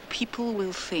care what people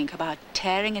will think about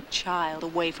tearing a child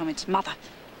away from its mother.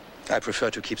 I prefer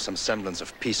to keep some semblance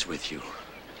of peace with you.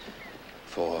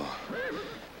 For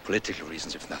political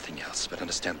reasons, if nothing else. But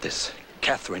understand this.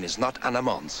 Catherine is not Anna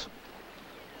Mons.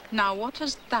 Now, what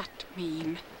does that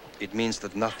mean? It means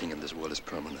that nothing in this world is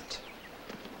permanent.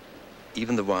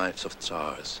 Even the wives of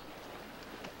Tsars.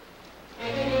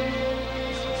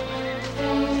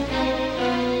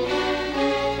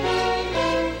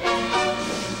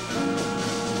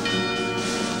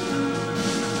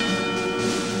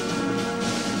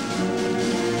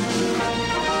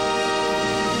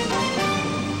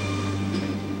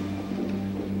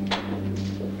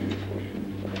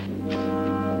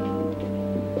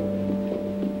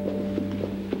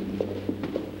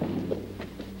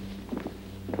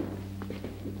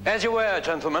 As you were,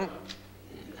 gentlemen.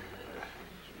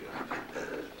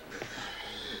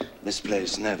 This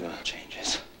place never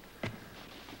changes.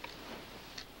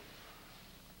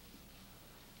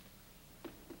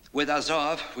 With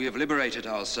Azov, we have liberated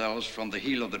ourselves from the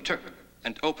heel of the Turk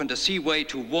and opened a seaway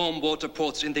to warm water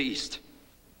ports in the east.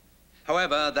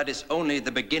 However, that is only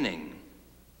the beginning.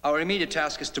 Our immediate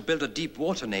task is to build a deep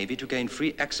water navy to gain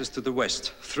free access to the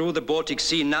west through the Baltic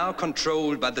Sea, now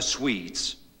controlled by the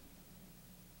Swedes.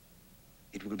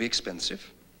 It will be expensive.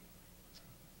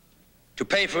 To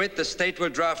pay for it, the state will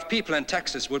draft people and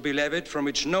taxes will be levied from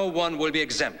which no one will be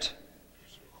exempt.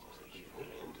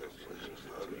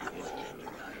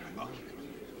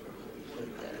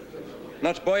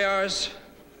 Not boyars,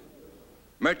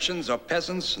 merchants or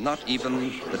peasants, not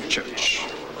even the church.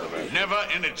 Never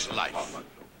in its life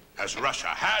has Russia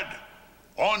had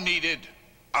or needed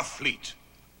a fleet.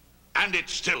 And it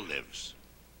still lives.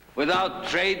 Without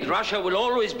trade, Russia will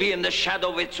always be in the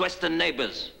shadow of its western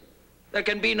neighbors. There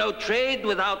can be no trade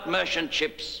without merchant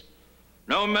ships.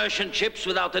 No merchant ships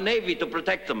without a navy to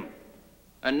protect them.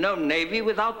 And no navy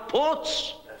without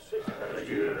ports.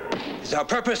 It is our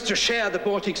purpose to share the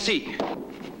Baltic Sea.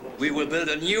 We will build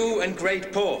a new and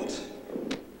great port,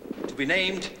 to be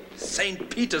named St.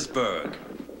 Petersburg.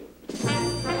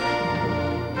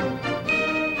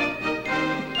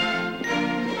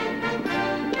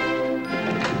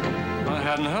 I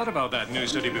hadn't heard about that new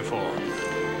city before.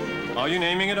 Are you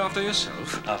naming it after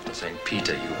yourself? After St.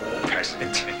 Peter, you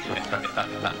peasant.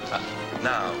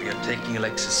 Now, we are taking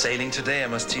Alexis sailing today. I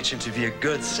must teach him to be a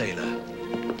good sailor.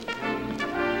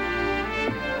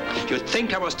 You'd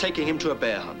think I was taking him to a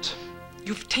bear hunt.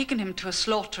 You've taken him to a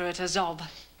slaughter at Azov.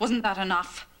 Wasn't that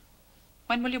enough?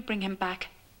 When will you bring him back?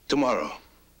 Tomorrow.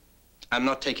 I'm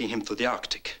not taking him to the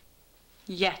Arctic.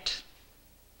 Yet.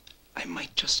 I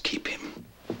might just keep him.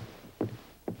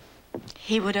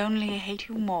 He would only hate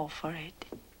you more for it.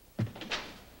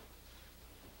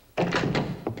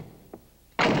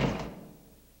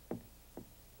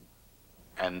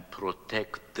 And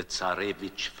protect the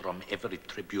Tsarevich from every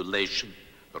tribulation,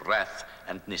 wrath,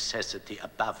 and necessity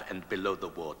above and below the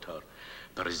water.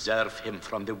 Preserve him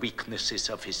from the weaknesses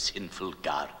of his sinful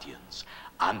guardians.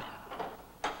 Amen.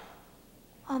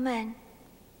 Amen.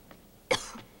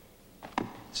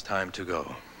 It's time to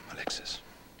go, Alexis.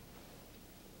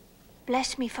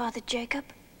 Bless me, Father Jacob.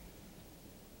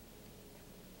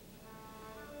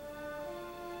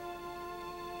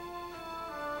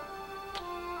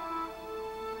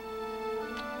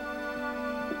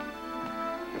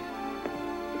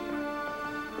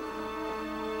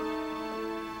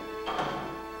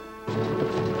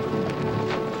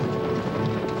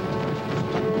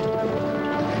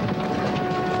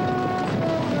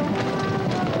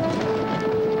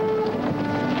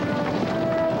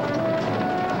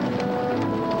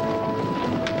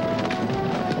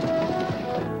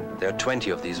 There are 20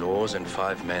 of these oars and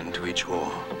 5 men to each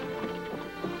oar.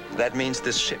 That means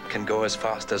this ship can go as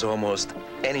fast as almost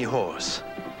any horse.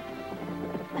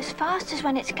 As fast as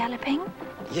when it's galloping?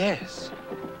 Yes.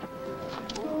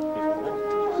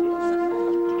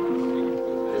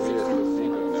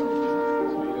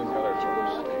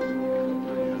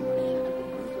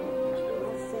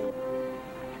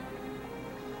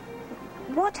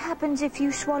 What happens if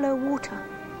you swallow water?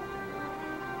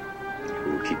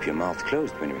 You keep your mouth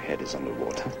closed when your head is under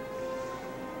water.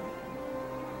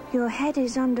 Your head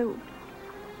is under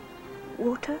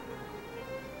water?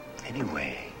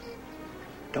 Anyway,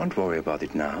 don't worry about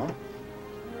it now.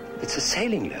 It's a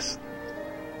sailing lesson.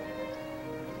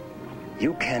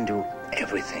 You can do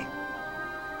everything.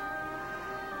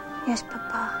 Yes,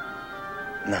 Papa.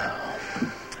 Now,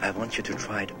 I want you to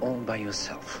try it all by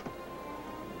yourself.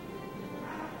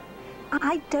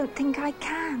 I don't think I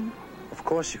can. Of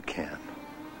course you can.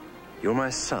 You're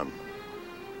my son.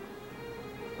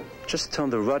 Just turn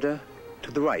the rudder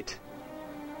to the right.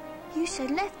 You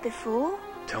said left before.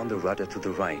 Turn the rudder to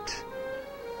the right.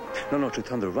 No, to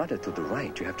turn the rudder to the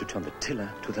right, you have to turn the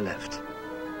tiller to the left.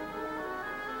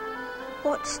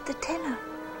 What's the tiller?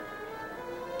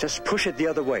 Just push it the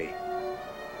other way.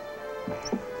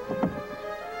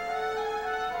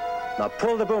 Now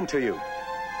pull the boom to you.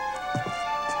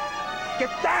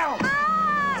 Get down!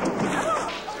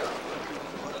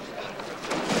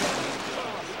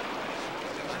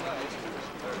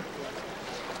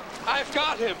 I've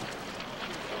got him!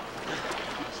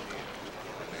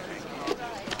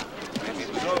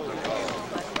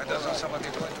 Why doesn't somebody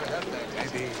going to help them?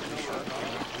 Maybe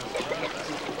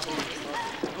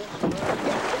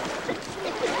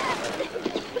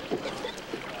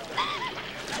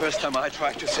The first time I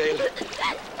tried to sail,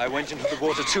 I went into the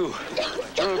water too.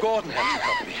 General Gordon had to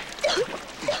help me.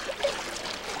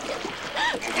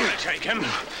 Take him.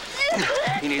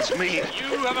 He needs me.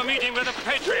 You have a meeting with the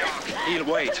Patriarch. He'll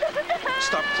wait.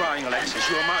 Stop crying, Alexis.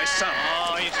 You're my son.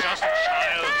 Oh, he's just a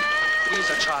child. He's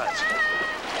a child.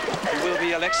 He will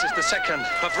be Alexis II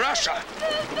of Russia.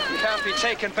 He can't be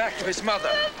taken back to his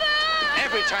mother.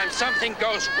 Every time something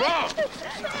goes wrong.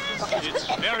 It's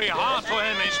very hard for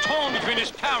him. He's torn between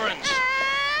his parents.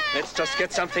 Let's just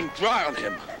get something dry on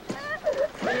him.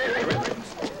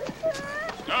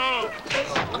 No!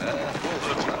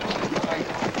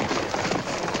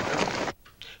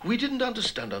 We didn't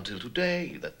understand until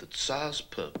today that the Tsar's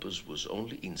purpose was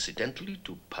only incidentally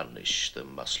to punish the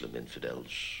Muslim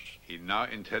infidels. He now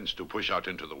intends to push out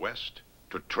into the West,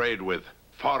 to trade with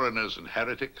foreigners and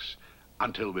heretics,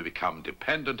 until we become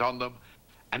dependent on them,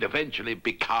 and eventually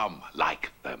become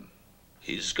like them.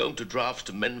 He's going to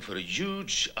draft men for a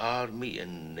huge army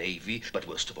and navy, but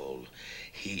worst of all,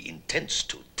 he intends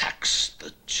to tax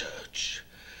the church.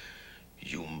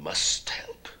 You must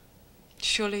help.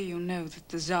 Surely you know that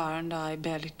the Tsar and I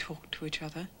barely talk to each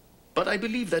other. But I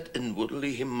believe that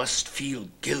inwardly he must feel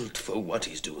guilt for what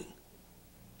he's doing.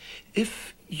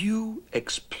 If you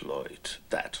exploit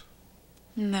that...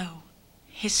 No,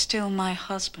 he's still my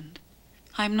husband.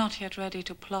 I'm not yet ready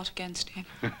to plot against him.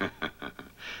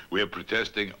 We're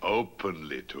protesting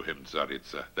openly to him,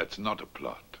 Tsaritsa. That's not a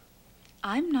plot.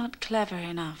 I'm not clever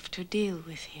enough to deal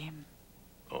with him.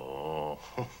 Oh,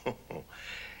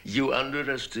 you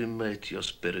underestimate your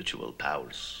spiritual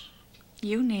powers.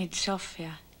 You need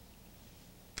Sophia.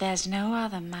 There's no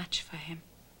other match for him.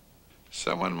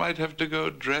 Someone might have to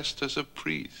go dressed as a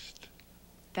priest.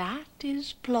 That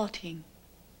is plotting.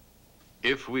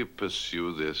 If we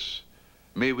pursue this,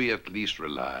 may we at least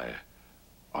rely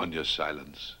on your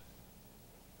silence?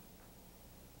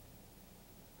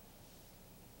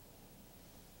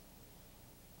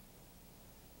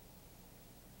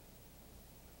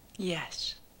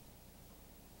 Yes.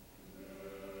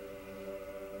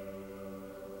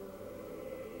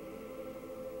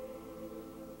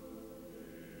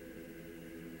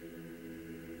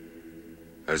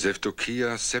 As if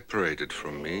Evdokia separated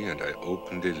from me and I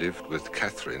openly lived with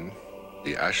Catherine,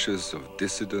 the ashes of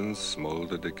dissidence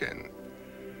smoldered again.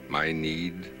 My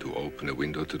need to open a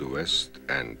window to the west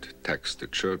and tax the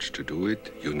church to do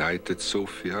it united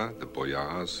Sofia, the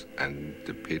boyars, and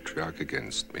the patriarch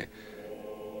against me.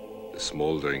 The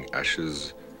smoldering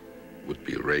ashes would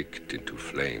be raked into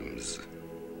flames.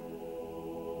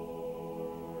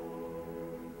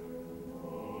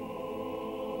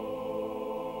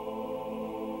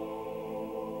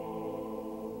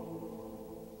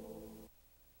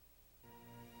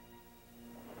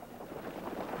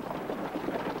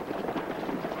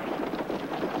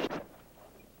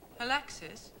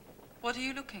 Alexis, what are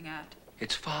you looking at?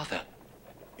 It's father.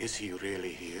 Is he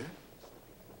really here?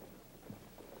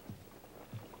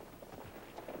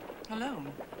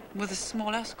 Alone, with a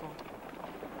small escort.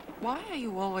 Why are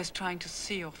you always trying to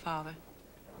see your father?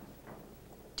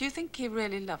 Do you think he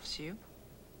really loves you?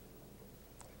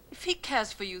 If he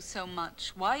cares for you so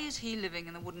much, why is he living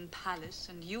in the wooden palace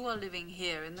and you are living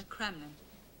here in the Kremlin?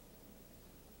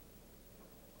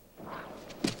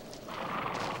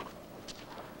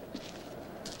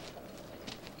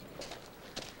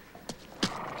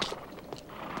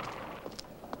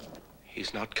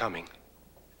 He's not coming.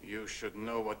 You should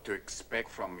know what to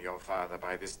expect from your father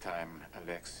by this time,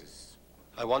 Alexis.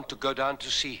 I want to go down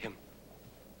to see him.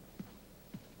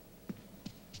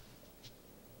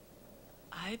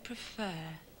 I prefer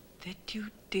that you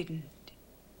didn't.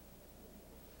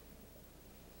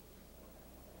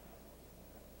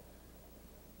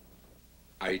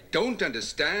 I don't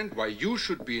understand why you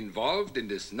should be involved in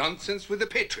this nonsense with the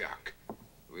patriarch.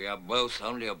 We are both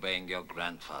only obeying your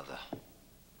grandfather.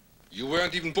 You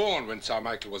weren't even born when Tsar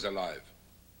Michael was alive.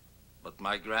 But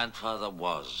my grandfather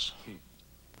was.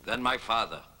 Then my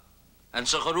father. And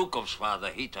Sukharukov's father,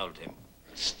 he told him.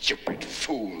 Stupid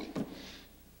fool.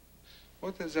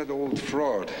 What does that old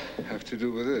fraud have to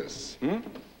do with this,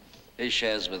 He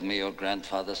shares with me your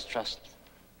grandfather's trust.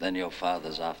 Then your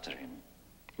father's after him.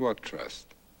 What trust?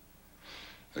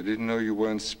 I didn't know you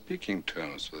weren't speaking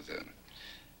terms with him.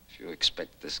 If you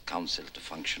expect this council to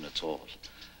function at all,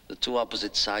 the two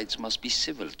opposite sides must be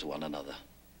civil to one another.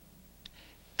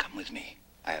 Come with me.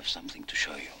 I have something to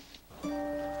show you.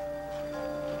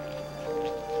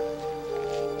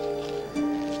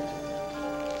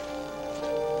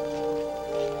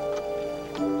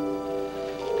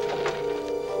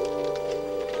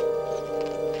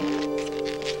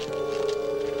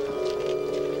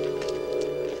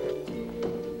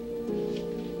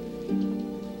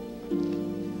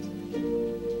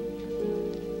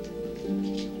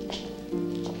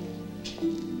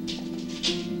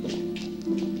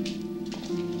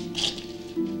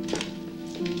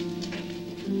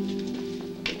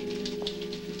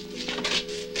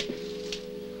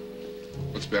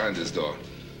 Behind this door?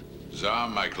 Tsar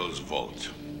Michael's vault.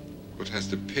 What has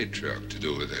the patriarch to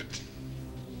do with it?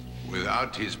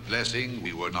 Without his blessing,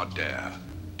 we would not dare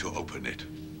to open it.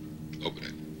 Open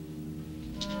it.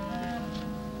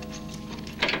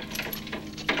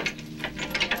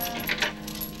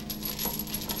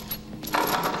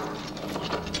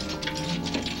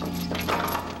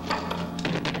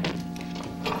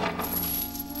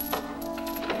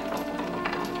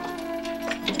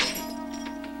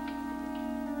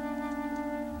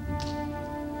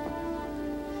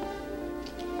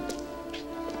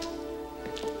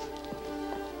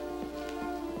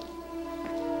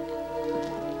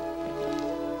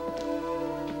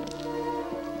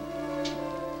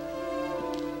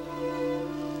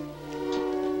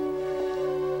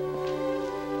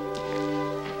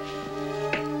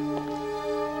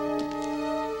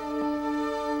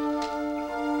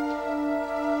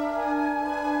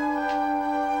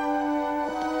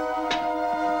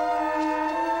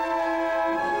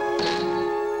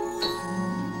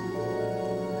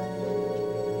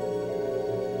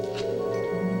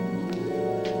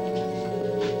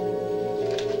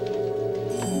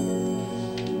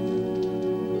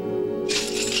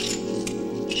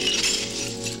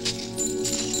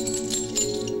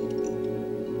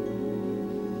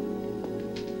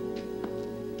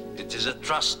 It is a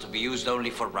trust to be used only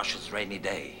for Russia's rainy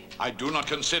day. I do not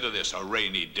consider this a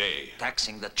rainy day.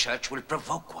 Taxing the church will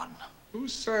provoke one.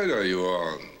 Whose side are you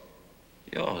on?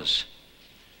 Yours.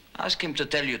 Ask him to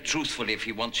tell you truthfully if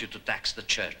he wants you to tax the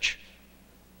church.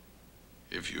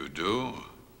 If you do,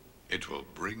 it will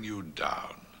bring you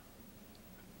down.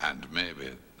 And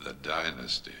maybe the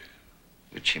dynasty.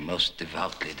 Which he most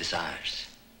devoutly desires.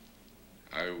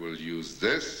 I will use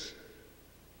this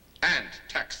and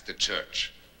tax the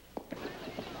church.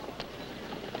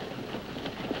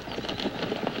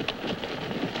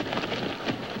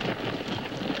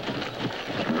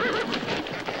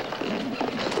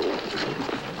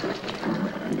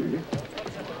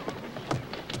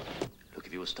 Look,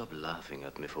 if you will stop laughing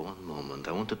at me for one moment,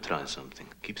 I want to try something.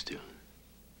 Keep still.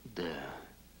 There.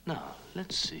 Now,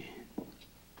 let's see.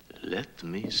 Let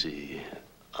me see.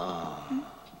 Ah,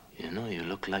 you know, you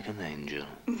look like an angel.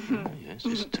 Yes,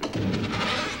 it's true.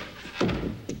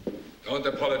 Don't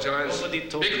apologize. Be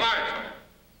quiet.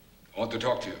 I want to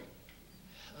talk to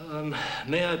you.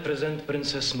 May I present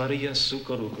Princess Maria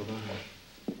Sukharukova?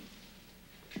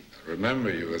 I remember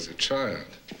you as a child.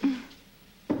 You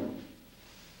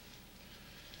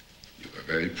were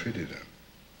very pretty then.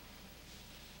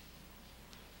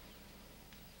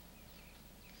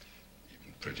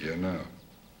 Even prettier now.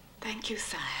 Thank you,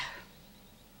 sire.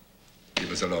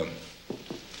 Leave us alone.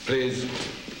 Please.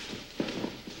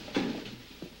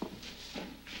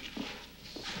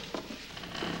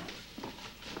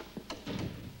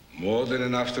 More than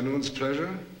an afternoon's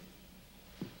pleasure?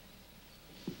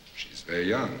 She's very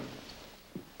young.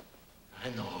 I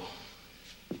know.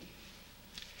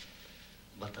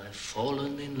 But I've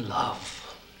fallen in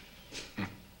love.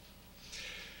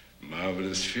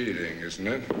 Marvelous feeling, isn't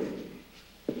it?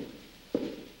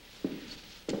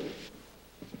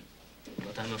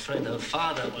 But I'm afraid her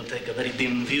father will take a very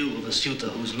dim view of a suitor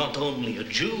who's not only a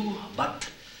Jew, but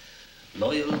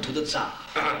loyal to the Tsar.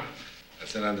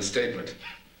 That's an understatement.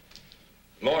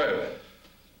 Loyal.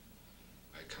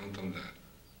 I count on that.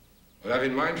 What I've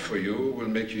in mind for you will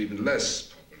make you even less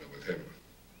popular with him.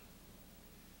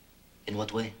 In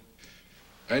what way?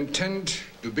 I intend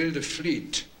to build a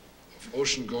fleet of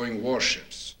ocean-going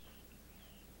warships.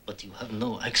 But you have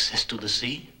no access to the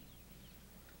sea?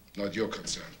 Not your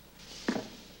concern.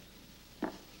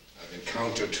 I've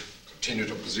encountered continued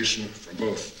opposition from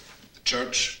both the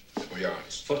church and the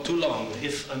boyars. For too long,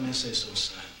 if I may say so,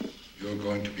 sir. You're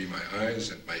going to be my eyes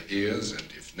and my ears, and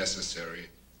if necessary,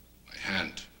 my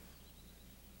hand.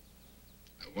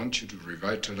 I want you to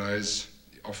revitalize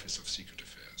the Office of Secret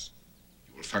Affairs.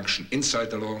 You will function inside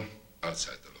the law,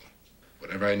 outside the law.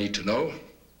 Whatever I need to know,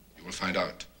 you will find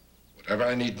out. Whatever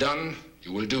I need done,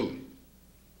 you will do.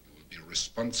 You will be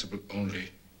responsible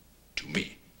only to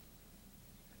me.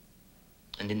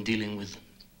 And in dealing with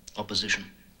opposition,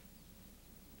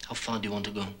 how far do you want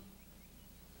to go?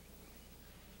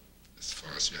 As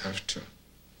far as you have to.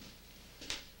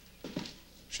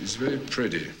 She's very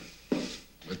pretty,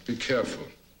 but be careful.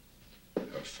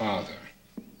 Her father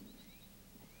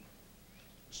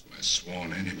is my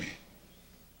sworn enemy.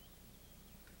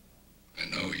 I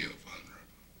know you're vulnerable,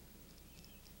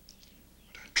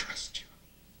 but I trust you.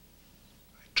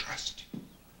 I trust you.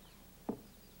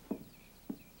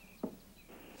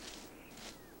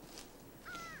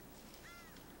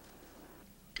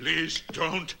 Please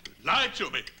don't lie to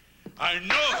me. I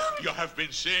know you have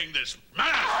been saying this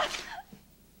mad.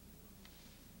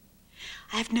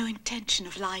 I have no intention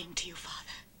of lying to you,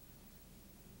 Father.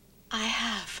 I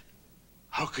have.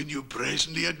 How can you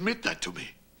brazenly admit that to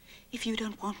me? If you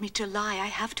don't want me to lie, I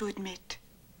have to admit.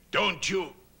 Don't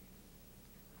you?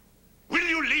 Will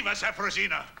you leave us,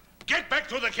 Afrosina? Get back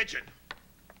to the kitchen.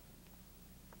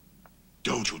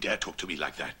 Don't you dare talk to me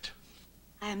like that.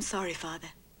 I am sorry,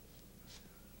 Father.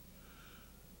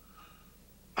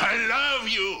 I love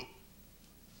you.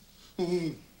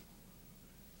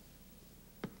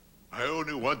 I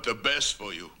only want the best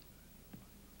for you.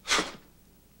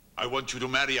 I want you to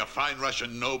marry a fine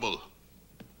Russian noble.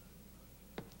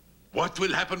 What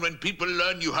will happen when people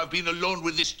learn you have been alone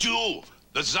with this Jew,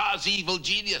 the Tsar's evil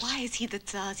genius? Why is he the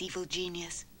Tsar's evil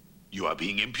genius? You are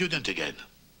being impudent again.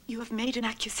 You have made an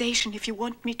accusation. If you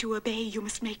want me to obey, you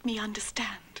must make me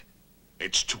understand.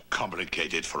 It's too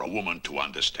complicated for a woman to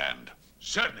understand.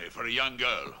 Certainly for a young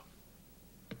girl.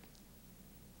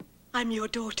 I'm your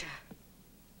daughter.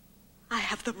 I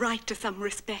have the right to some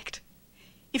respect.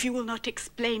 If you will not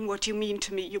explain what you mean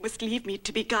to me, you must leave me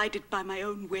to be guided by my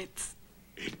own wits.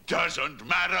 It doesn't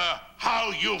matter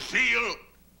how you feel.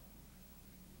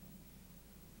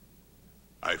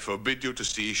 I forbid you to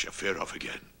see Shafirov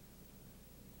again.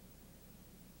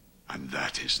 And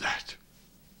that is that.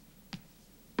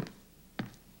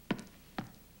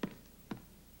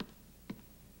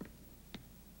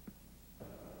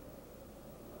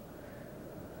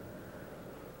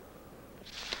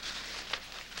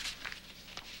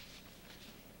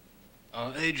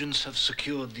 Our agents have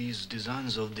secured these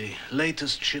designs of the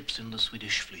latest ships in the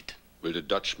Swedish fleet. Will the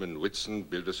Dutchman Whitson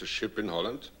build us a ship in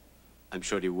Holland? I'm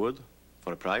sure he would,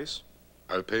 for a price.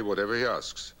 I'll pay whatever he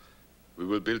asks. We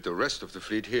will build the rest of the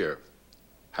fleet here,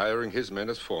 hiring his men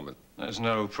as foremen. There's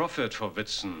no profit for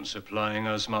Whitson supplying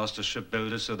us master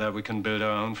shipbuilders so that we can build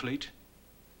our own fleet.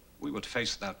 We would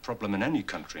face that problem in any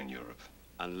country in Europe.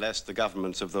 Unless the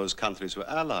governments of those countries were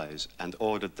allies and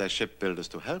ordered their shipbuilders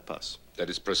to help us. That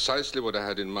is precisely what I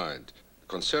had in mind. A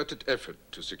concerted effort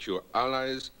to secure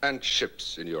allies and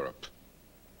ships in Europe.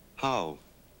 How?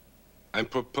 I'm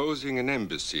proposing an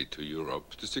embassy to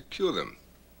Europe to secure them.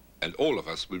 And all of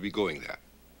us will be going there.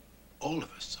 All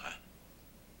of us, sire?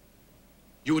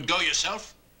 You would go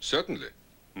yourself? Certainly.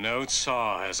 No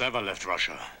Tsar has ever left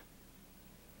Russia.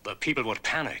 The people would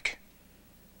panic.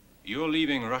 Your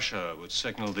leaving Russia would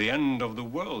signal the end of the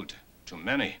world to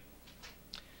many.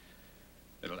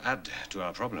 It'll add to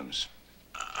our problems.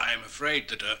 I'm afraid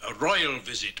that a royal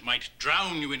visit might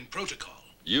drown you in protocol.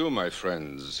 You, my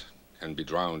friends, can be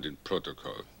drowned in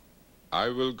protocol. I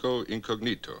will go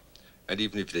incognito. And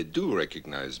even if they do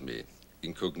recognize me,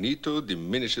 incognito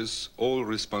diminishes all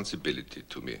responsibility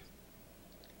to me.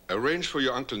 Arrange for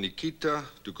your uncle Nikita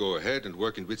to go ahead and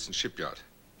work in Whitson shipyard.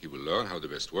 He will learn how the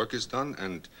best work is done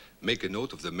and make a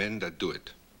note of the men that do it.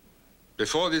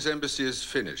 Before this embassy is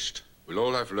finished, we'll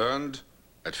all have learned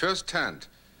at first hand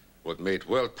what made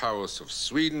world powers of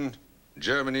Sweden,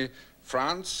 Germany,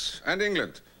 France, and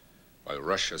England, while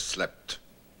Russia slept.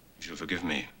 You'll forgive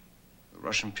me. The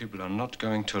Russian people are not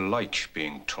going to like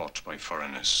being taught by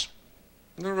foreigners.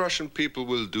 The Russian people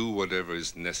will do whatever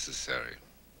is necessary.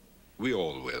 We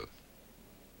all will.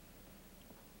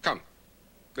 Come,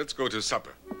 let's go to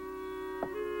supper.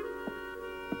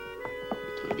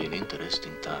 It will be an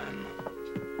interesting time.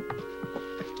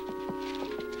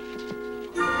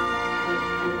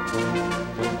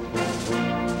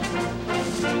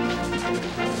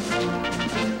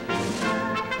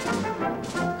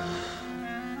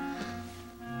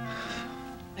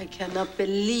 I cannot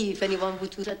believe anyone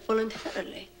would do that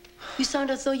voluntarily. You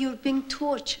sound as though you were being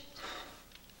tortured.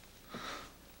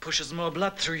 Pushes more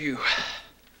blood through you.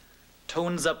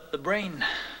 Tones up the brain.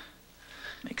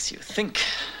 Makes you think.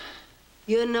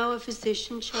 You're now a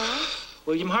physician, Charles?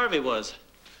 William Harvey was.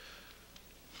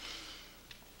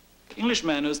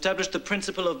 Englishman who established the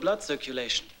principle of blood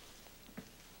circulation.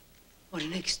 What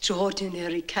an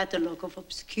extraordinary catalogue of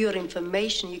obscure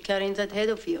information you carry in that head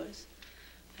of yours.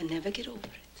 I'll never get over it.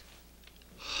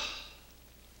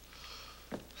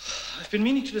 I've been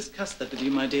meaning to discuss that with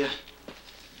you, my dear.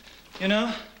 You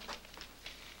know,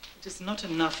 it is not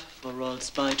enough for a royal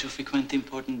spy to frequent the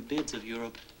important bids of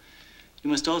Europe. You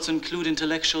must also include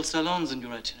intellectual salons in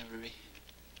your itinerary.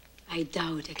 I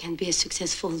doubt I can be as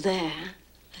successful there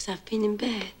as I've been in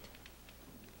bed.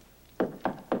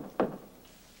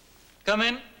 Come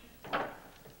in.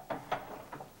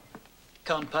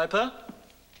 Count Piper.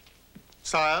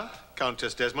 Sire,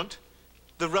 Countess Desmond,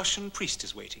 the Russian priest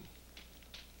is waiting.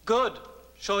 Good.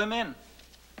 Show him in.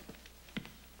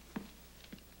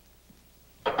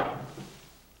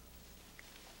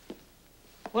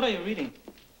 What are you reading?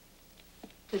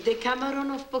 The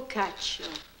Decameron of Boccaccio.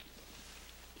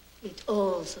 It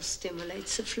also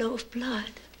stimulates the flow of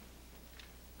blood.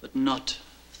 But not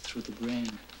through the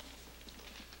brain.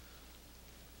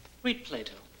 Read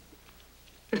Plato.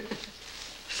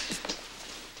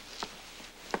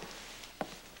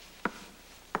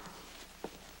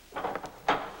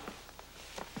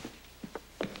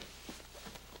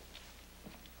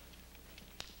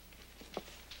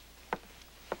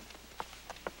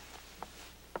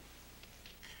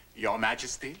 Your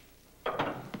Majesty?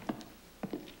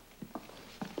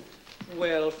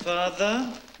 Well,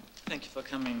 Father, thank you for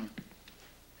coming.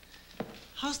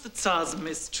 How's the Tsar's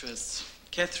mistress,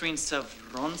 Catherine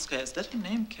Savronskaya? Is that her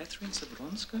name, Catherine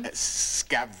Savronskaya?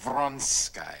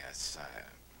 Skavronskaya, sire.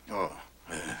 Oh,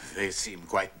 they seem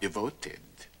quite devoted.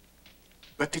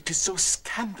 But it is so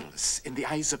scandalous in the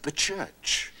eyes of the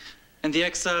church. And the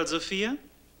exiled Sophia?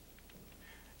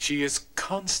 She is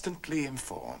constantly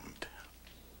informed.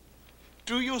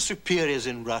 Do your superiors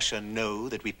in Russia know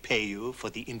that we pay you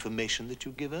for the information that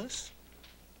you give us?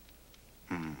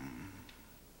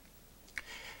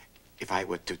 If I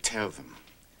were to tell them,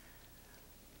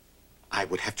 I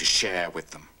would have to share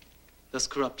with them. Thus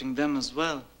corrupting them as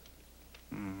well.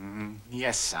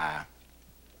 Yes, sire.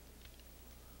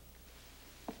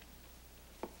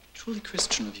 Truly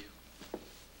Christian of you.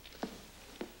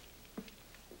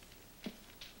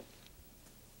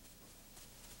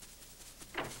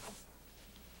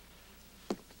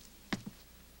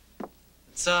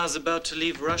 The Tsar's about to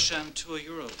leave Russia and tour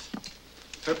Europe.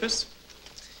 Purpose?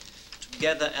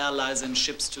 gather allies and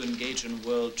ships to engage in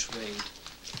world trade.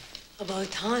 About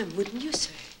time, wouldn't you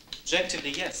say? Objectively,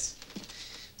 yes.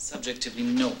 Subjectively,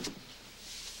 no.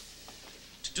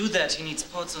 To do that, he needs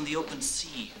ports on the open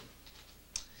sea.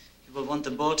 He will want the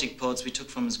Baltic ports we took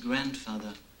from his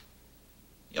grandfather.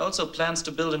 He also plans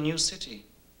to build a new city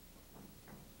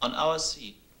on our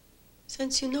sea.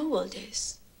 Since you know all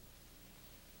this,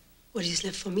 what is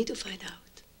left for me to find out?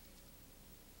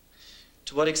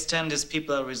 To what extent his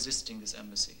people are resisting this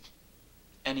embassy?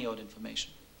 Any odd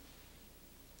information.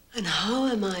 And how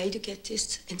am I to get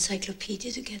this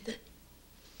encyclopedia together?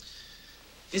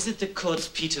 Visit the courts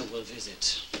Peter will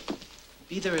visit.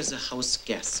 Be there as a house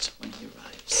guest when he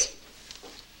arrives.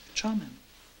 Charm him.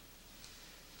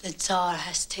 The Tsar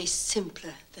has tastes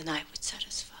simpler than I would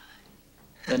satisfy.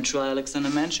 Then try Alexander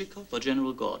Menshikov or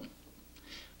General Gordon.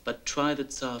 But try the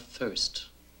Tsar first.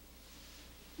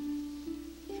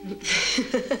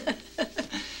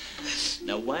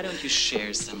 Now, why don't you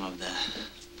share some of the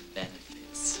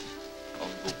benefits of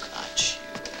Boccaccio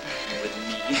with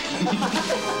me?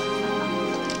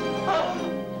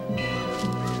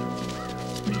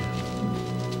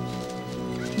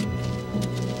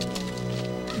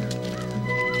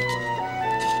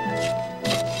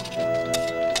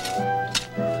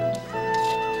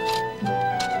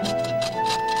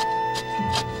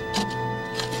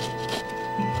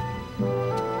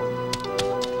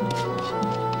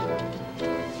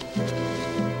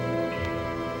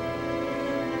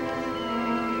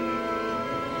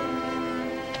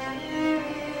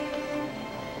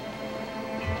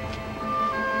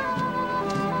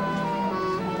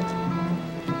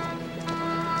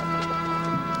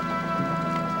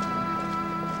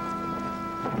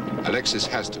 Alexis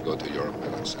has to go to Europe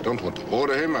with us. I don't want to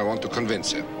order him, I want to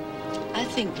convince him. I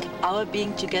think our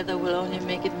being together will only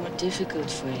make it more difficult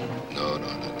for you. No.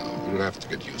 You'll have to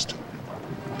get used to it.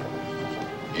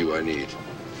 You I need.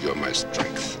 You're my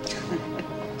strength.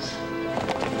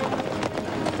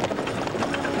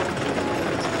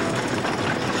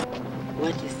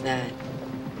 What is that?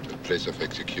 The place of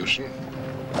execution.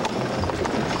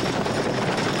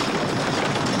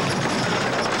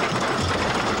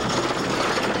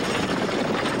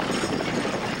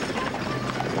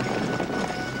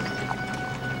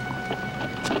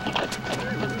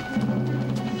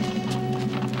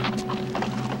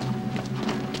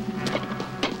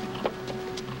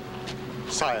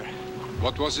 Sire.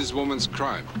 What was this woman's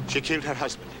crime? She killed her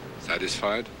husband.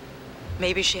 Satisfied?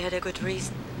 Maybe she had a good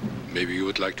reason. Maybe you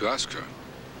would like to ask her.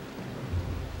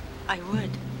 I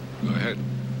would. Go ahead.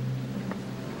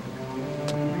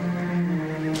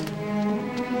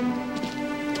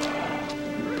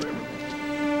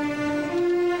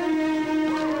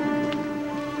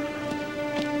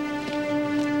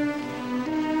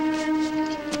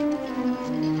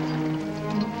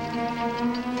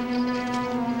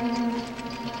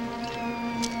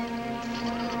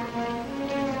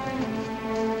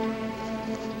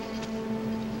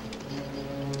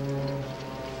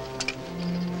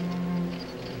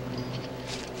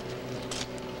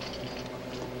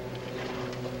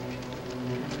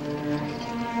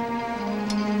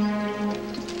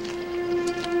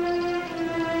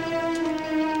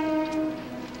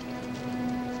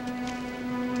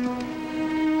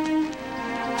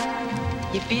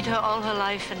 You beat her all her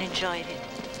life and enjoyed it.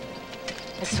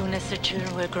 As soon as the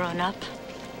children were grown up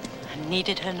and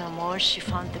needed her no more, she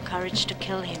found the courage to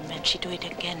kill him, and she'd do it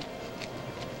again.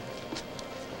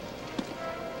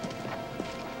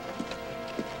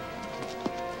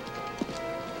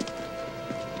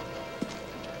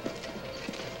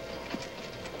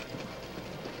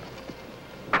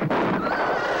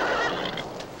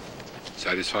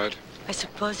 Satisfied? I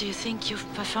suppose you think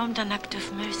you've performed an act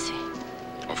of mercy.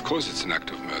 Of course it's an act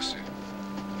of mercy.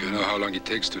 You know how long it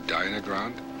takes to die in the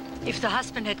ground? If the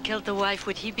husband had killed the wife,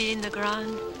 would he be in the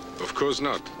ground? Of course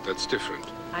not. That's different.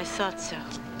 I thought so.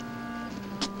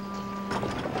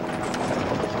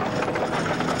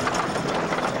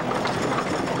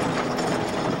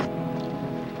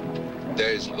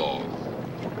 There is law.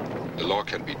 The law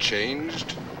can be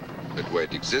changed, but where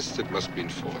it exists, it must be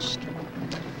enforced.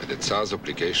 And the Tsar's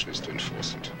obligation is to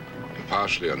enforce it,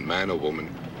 impartially on man or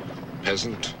woman,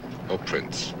 peasant or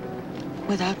prince.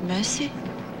 Without mercy?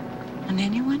 On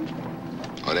anyone?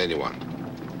 On anyone.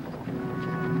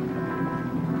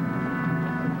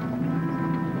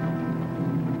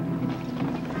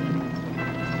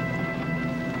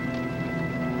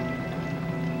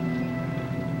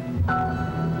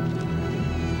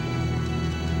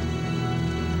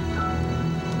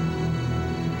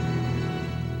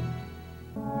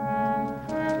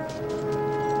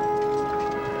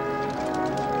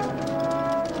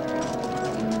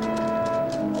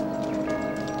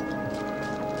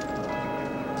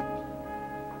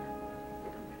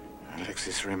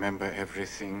 always remember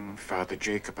everything Father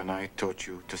Jacob and I taught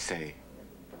you to say.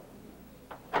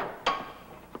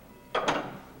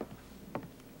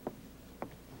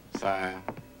 Sire.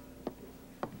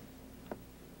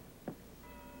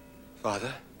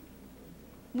 Father?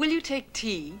 Will you take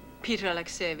tea, Peter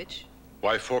Alexeyevich?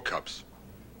 Why 4 cups?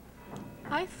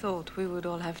 I thought we would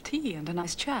all have tea and a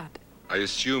nice chat. I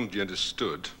assumed you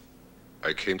understood.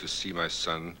 I came to see my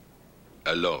son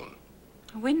alone.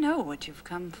 We know what you've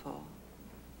come for.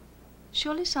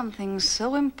 Surely something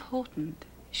so important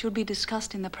should be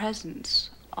discussed in the presence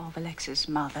of Alexis'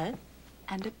 mother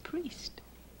and a priest.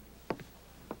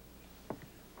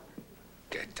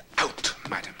 Get out,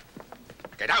 madam.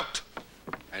 Get out!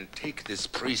 And take this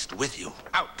priest with you.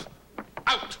 Out!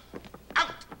 Out!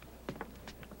 Out!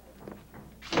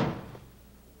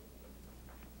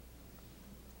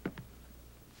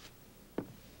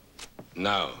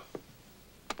 Now,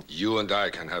 you and I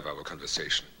can have our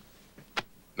conversation.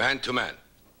 Man to man.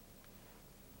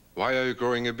 Why are you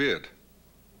growing a beard?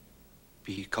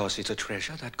 Because it's a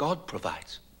treasure that God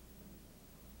provides.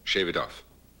 Shave it off.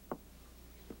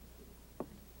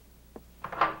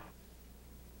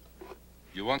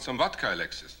 You want some vodka,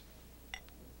 Alexis?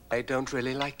 I don't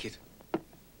really like it.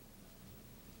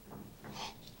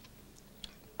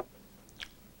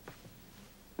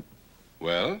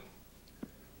 Well,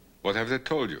 what have they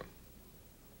told you?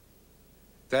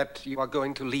 That you are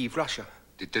going to leave Russia.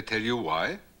 Did they tell you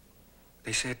why?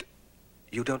 They said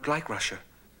you don't like Russia,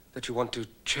 that you want to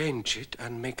change it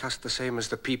and make us the same as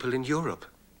the people in Europe.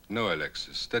 No,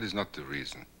 Alexis, that is not the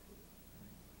reason.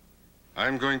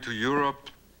 I'm going to Europe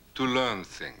to learn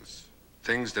things.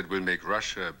 Things that will make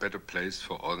Russia a better place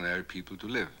for ordinary people to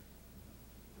live.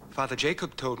 Father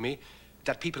Jacob told me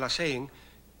that people are saying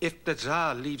if the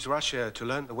Tsar leaves Russia to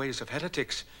learn the ways of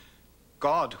heretics,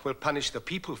 God will punish the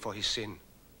people for his sin.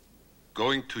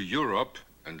 Going to Europe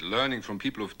and learning from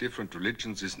people of different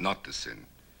religions is not the sin.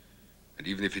 And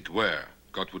even if it were,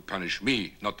 God would punish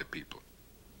me, not the people.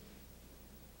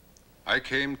 I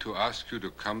came to ask you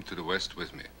to come to the West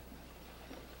with me.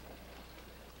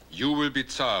 You will be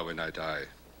Tsar when I die,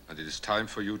 and it is time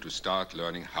for you to start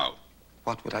learning how.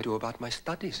 What would I do about my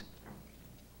studies?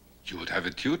 You would have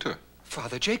a tutor.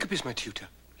 Father Jacob is my tutor.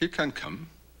 He can come,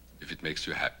 if it makes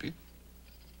you happy.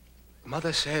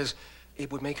 Mother says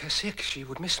it would make her sick. She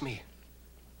would miss me.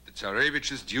 The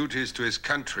Tsarevich's duty is to his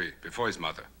country before his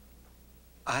mother.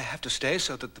 I have to stay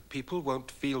so that the people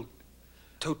won't feel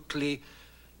totally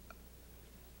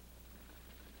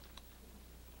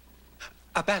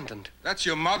abandoned. That's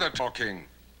your mother talking.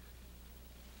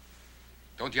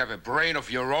 Don't you have a brain of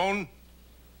your own?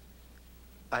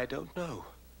 I don't know.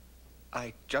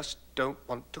 I just don't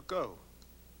want to go.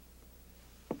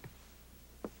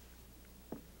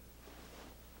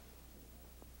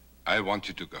 I want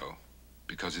you to go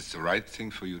because it's the right thing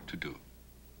for you to do.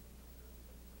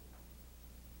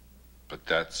 But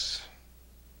that's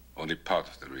only part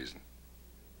of the reason.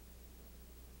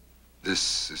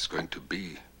 This is going to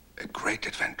be a great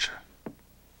adventure.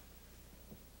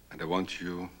 And I want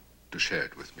you to share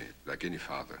it with me, like any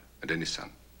father and any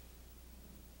son.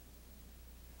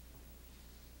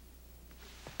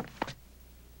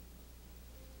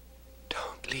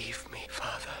 Don't leave me,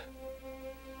 Father.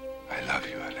 I love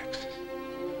you, Alexis.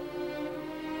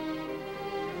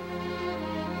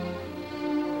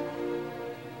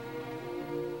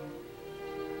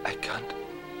 I can't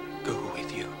go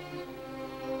with you.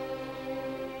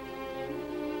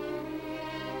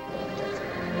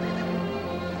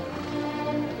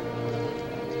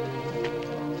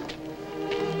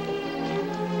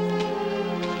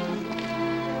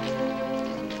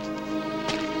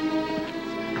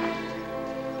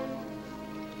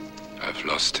 I've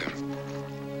lost him.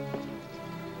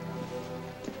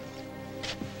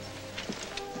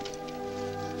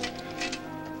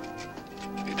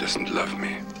 He doesn't love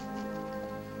me.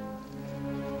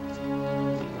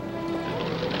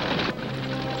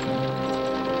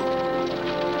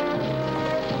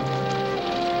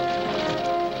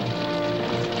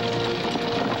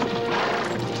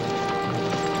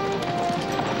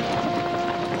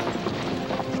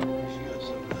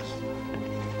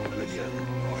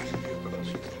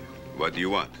 What do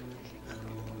you want?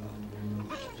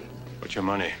 What's your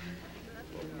money?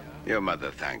 Your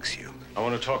mother thanks you. I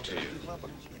want to talk to you.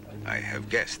 I have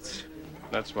guests.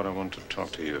 That's what I want to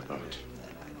talk to you about.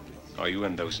 Are you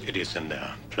and those idiots in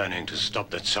there planning to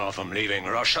stop the Tsar from leaving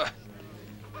Russia?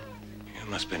 You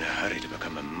must be in a hurry to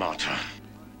become a martyr.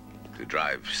 To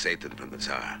drive Satan from the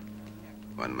Tsar,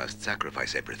 one must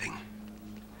sacrifice everything.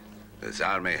 The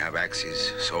Tsar may have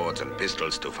axes, swords, and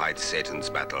pistols to fight Satan's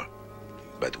battle.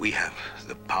 But we have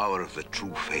the power of the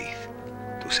true faith,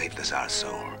 save the Tsar's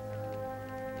soul.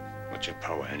 What's your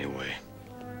power anyway?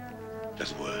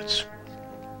 Just words.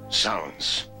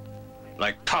 Sounds.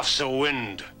 Like puffs of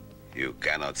wind. You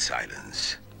cannot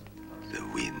silence the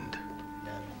wind.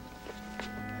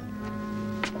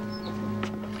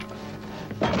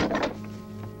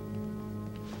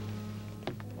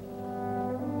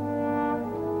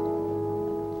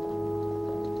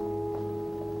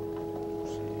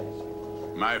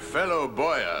 My fellow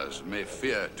boyars may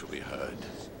fear to be heard,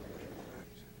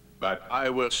 but I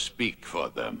will speak for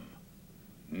them,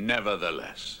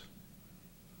 nevertheless.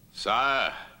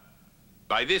 Sire,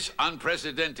 by this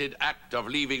unprecedented act of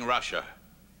leaving Russia,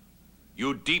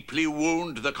 you deeply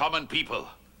wound the common people.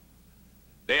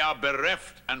 They are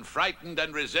bereft and frightened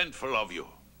and resentful of you.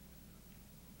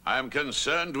 I am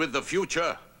concerned with the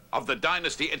future of the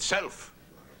dynasty itself.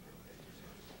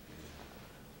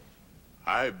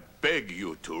 I beg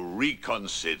you to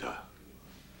reconsider.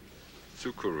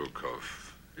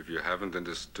 Sukhorukov, if you haven't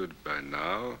understood by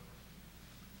now,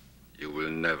 you will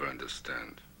never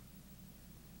understand.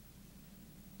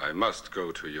 I must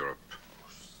go to Europe.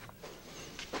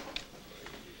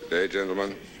 Good day,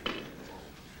 gentlemen.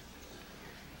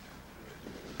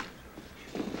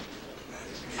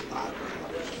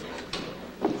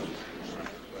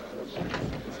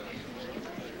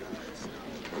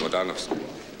 Modanovsky.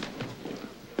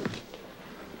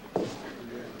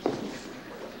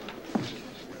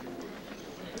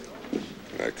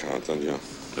 Can I count on you?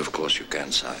 Of course you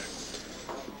can, sire.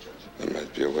 I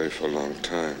might be away for a long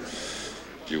time.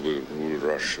 You will rule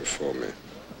Russia for me.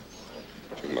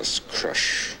 You must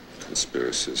crush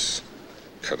conspiracies,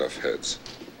 cut off heads,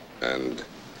 and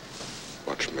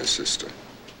watch my sister.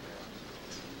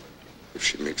 If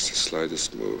she makes the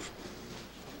slightest move,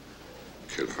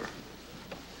 kill her.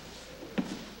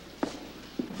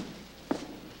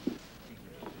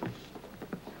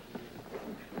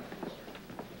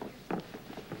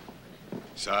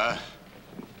 Sire,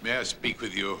 may I speak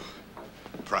with you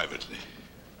privately?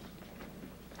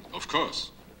 Of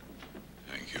course.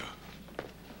 Thank you.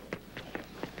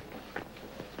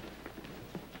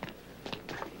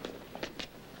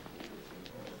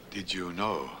 Did you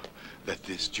know that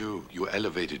this Jew you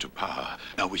elevated to power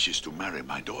now wishes to marry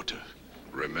my daughter?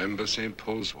 Remember St.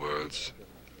 Paul's words.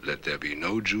 Let there be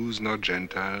no Jews nor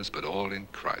Gentiles, but all in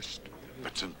Christ.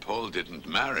 But St. Paul didn't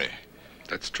marry.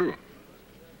 That's true.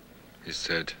 He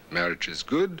said, marriage is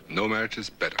good, no marriage is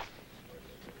better.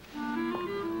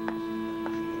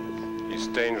 He's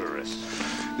dangerous.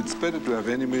 It's better to have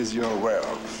enemies you're aware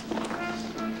of.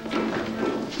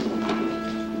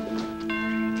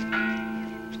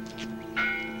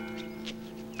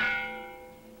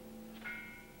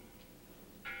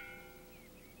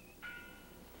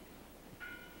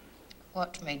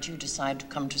 What made you decide to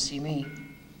come to see me?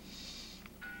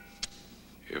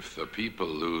 If the people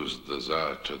lose the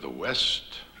Tsar to the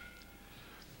West,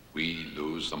 we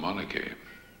lose the monarchy.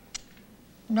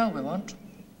 No, we won't.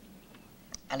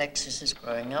 Alexis is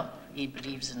growing up. He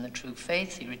believes in the true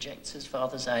faith. He rejects his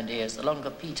father's ideas. The longer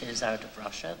Peter is out of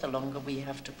Russia, the longer we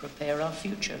have to prepare our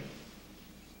future.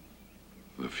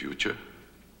 The future?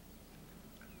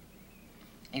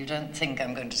 You don't think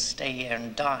I'm going to stay here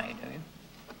and die, do you?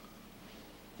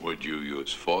 Would you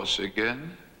use force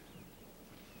again?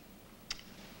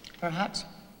 Perhaps.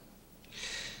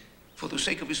 For the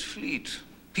sake of his fleet,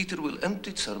 Peter will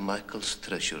empty Tsar Michael's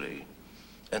treasury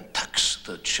and tax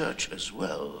the church as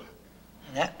well.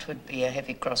 That would be a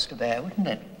heavy cross to bear, wouldn't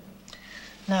it?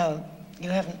 Now, you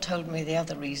haven't told me the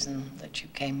other reason that you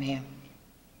came here.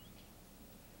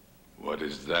 What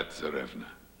is that, Tsarevna?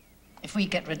 If we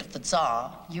get rid of the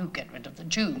Tsar, you get rid of the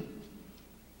Jew.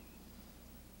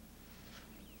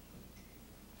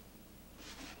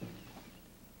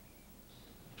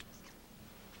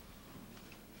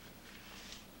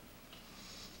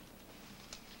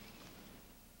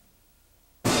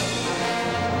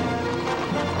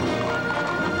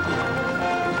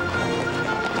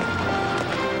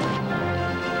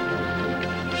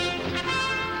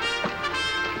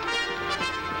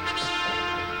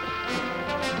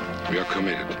 We are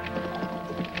committed.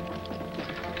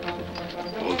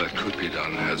 All that could be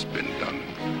done has been done.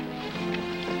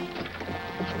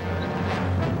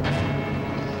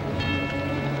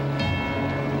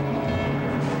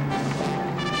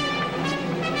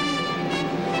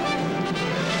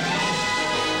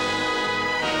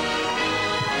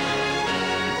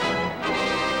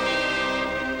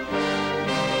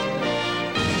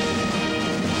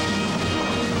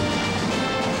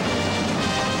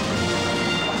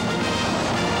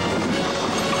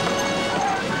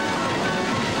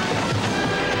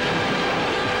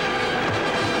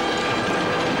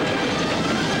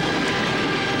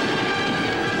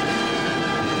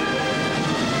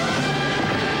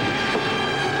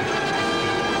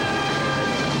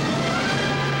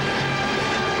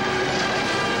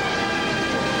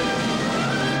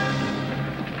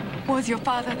 your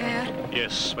father there?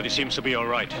 Yes, but he seems to be all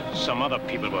right. Some other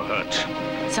people were hurt.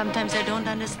 Sometimes I don't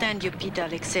understand you, Peter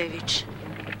Alexeyevich.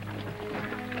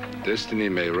 Destiny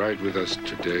may ride with us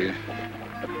today,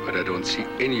 but I don't see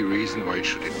any reason why it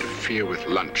should interfere with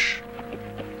lunch.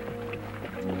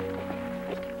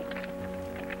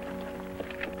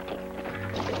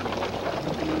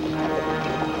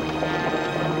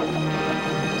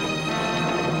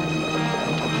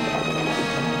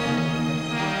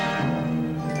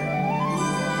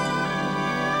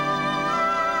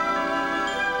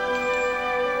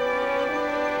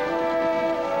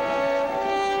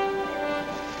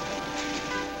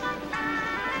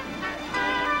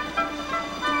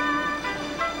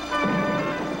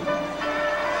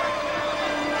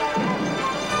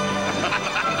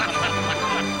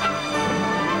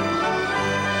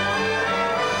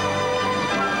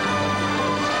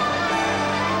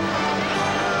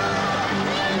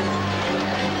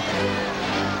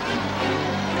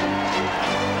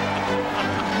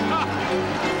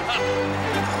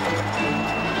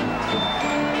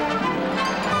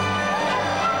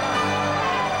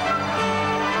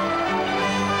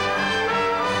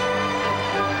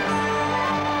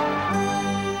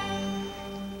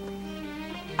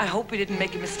 I hope we didn't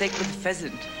make a mistake with the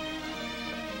pheasant.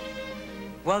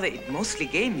 Well, they eat mostly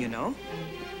game, you know.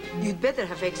 You'd better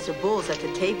have extra bowls at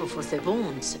the table for the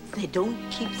bones. They don't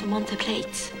keep them on the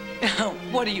plates.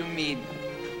 What do you mean?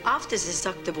 After they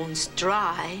suck the bones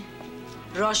dry,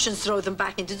 Russians throw them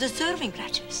back into the serving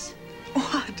platters.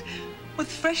 What?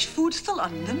 With fresh food still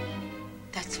on them?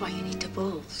 That's why you need the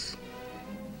bowls.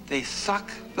 They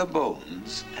suck the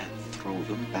bones and throw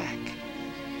them back.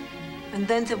 And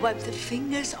then they wipe their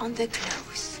fingers on their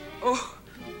clothes. Oh,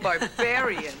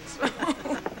 barbarians.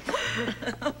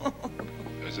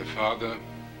 As a father,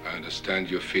 I understand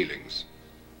your feelings.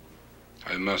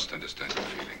 I must understand your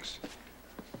feelings.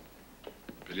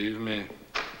 Believe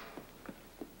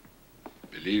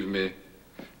me,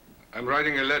 I'm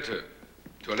writing a letter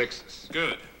to Alexis.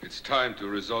 Good. It's time to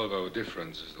resolve our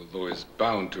differences, although he's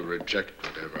bound to reject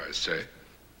whatever I say.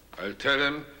 I'll tell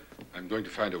him I'm going to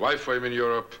find a wife for him in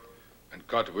Europe, and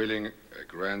God willing, a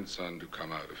grandson to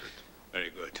come out of it. Very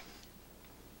good.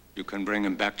 You can bring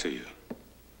him back to you.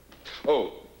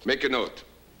 Oh, make a note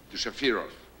to Shafirov.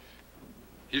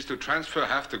 He's to transfer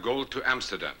half the gold to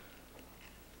Amsterdam.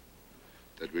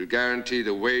 That will guarantee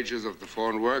the wages of the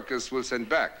foreign workers we'll send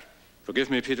back. Forgive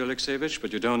me, Peter Alexeyevich,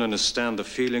 but you don't understand the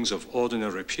feelings of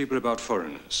ordinary people about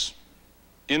foreigners.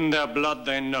 In their blood,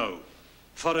 they know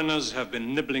foreigners have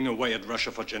been nibbling away at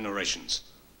Russia for generations.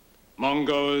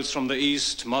 Mongols from the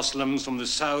east, Muslims from the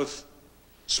south,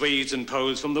 Swedes and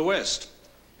Poles from the west.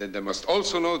 Then they must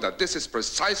also know that this is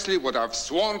precisely what I've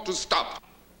sworn to stop.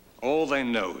 All they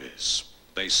know is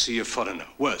they see a foreigner,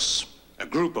 worse, a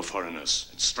group of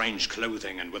foreigners in strange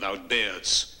clothing and without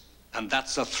beards. And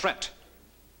that's a threat.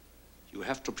 You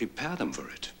have to prepare them for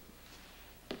it.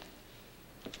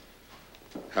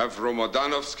 Have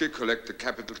Romodanovsky collect the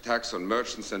capital tax on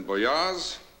merchants and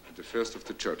boyars and the first of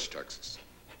the church taxes.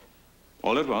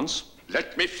 All at once?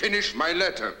 Let me finish my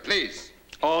letter, please.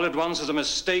 All at once is a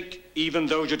mistake, even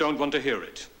though you don't want to hear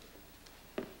it.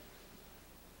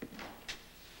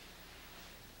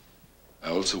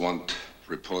 I also want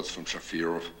reports from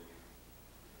Shafirov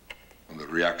on the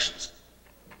reactions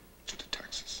to the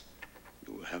taxes.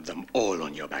 You will have them all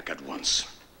on your back at once.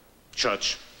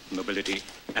 Church, nobility,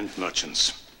 and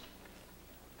merchants.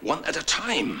 One at a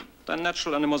time. Then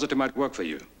natural animosity might work for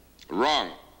you.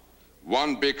 Wrong.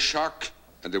 One big shock,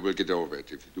 and they will get over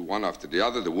it. If you do one after the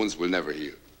other, the wounds will never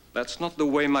heal. That's not the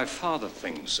way my father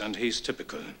thinks, and he's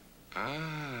typical.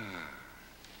 Ah,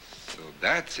 so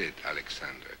that's it,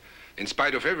 Alexander. In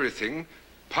spite of everything,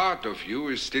 part of you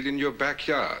is still in your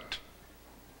backyard.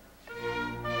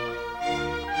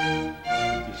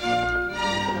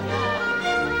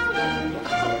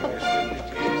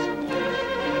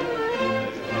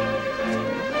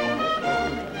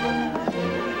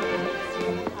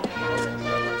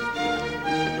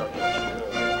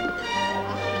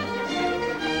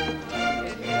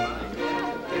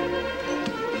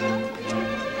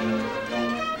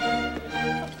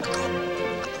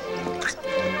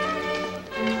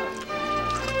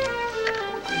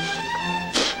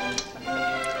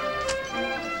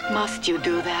 Must you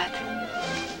do that?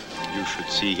 You should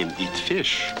see him eat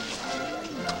fish.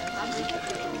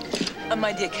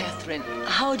 My dear Catherine,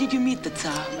 how did you meet the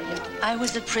Tsar? I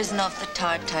was a prisoner of the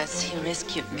Tartars. He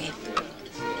rescued me.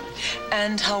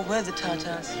 And how were the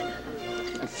Tartars?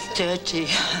 Dirty.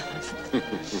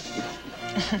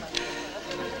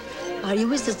 Are you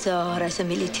with the Tsar as a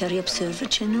military observer,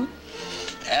 General?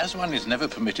 As one is never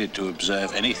permitted to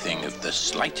observe anything of the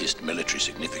slightest military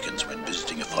significance when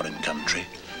visiting a foreign country,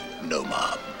 no,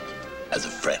 ma'am. As a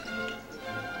friend.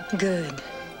 Good.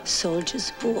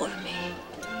 Soldiers bore me.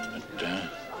 But,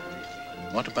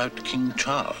 what about King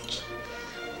Charles?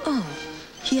 Oh,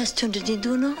 he has turned it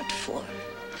into an art form.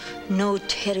 No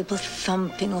terrible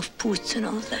thumping of boots and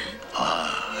all that.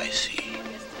 Ah, I see.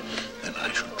 Then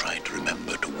I shall try to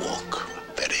remember to walk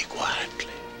very quietly.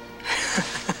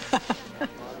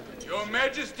 Your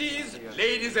Majesties,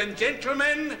 ladies and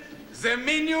gentlemen, the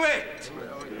minuet.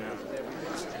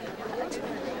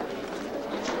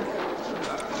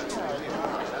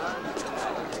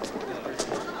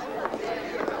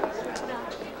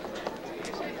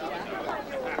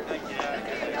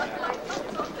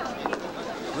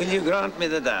 Will you grant me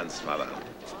the dance, mother?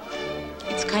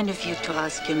 It's kind of you to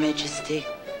ask, Your Majesty.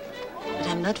 But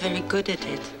I'm not very good at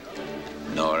it.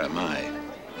 Nor am I.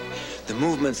 The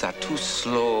movements are too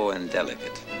slow and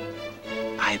delicate.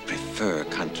 I prefer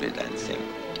country dancing.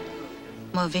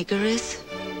 More vigorous?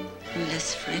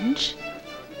 Less French?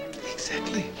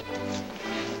 Exactly.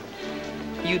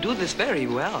 You do this very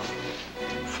well.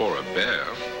 For a bear?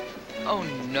 Oh,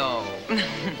 no.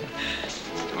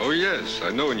 Oh, yes.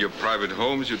 I know in your private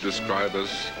homes you describe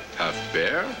us half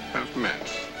bear, half man.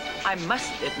 I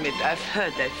must admit I've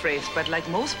heard that phrase, but like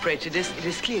most prejudice, it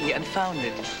is clearly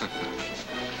unfounded.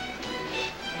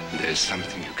 There's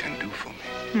something you can do for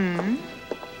me.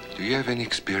 Do you have any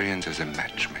experience as a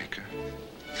matchmaker?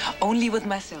 Only with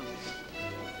myself.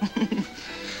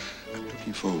 I'm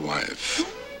looking for a wife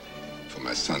for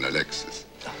my son Alexis.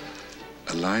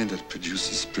 A line that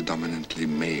produces predominantly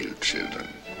male children.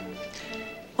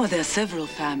 Well, there are several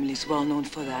families well known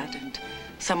for that, and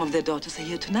some of their daughters are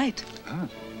here tonight. Ah.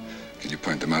 Can you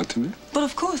point them out to me? But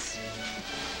of course.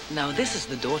 Now, this is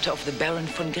the daughter of the Baron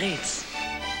von Grätz.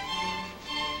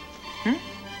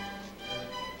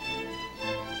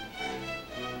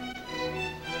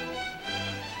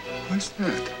 Who's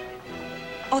that?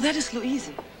 Oh, that is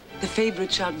Louise, the favorite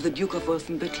child of the Duke of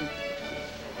Wolfenbüttel.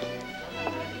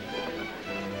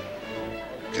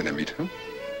 Can I meet her?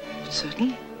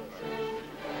 Certainly.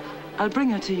 I'll bring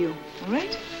her to you, all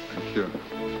right? Thank you.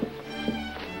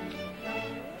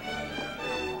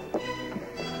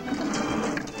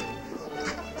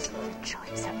 Show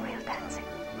him some real dancing.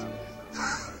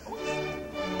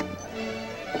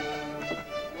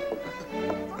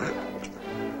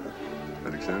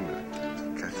 Alexander,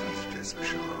 Catherine suggests we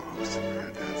show our host some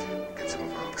real dancing. Get some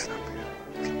of our men up here.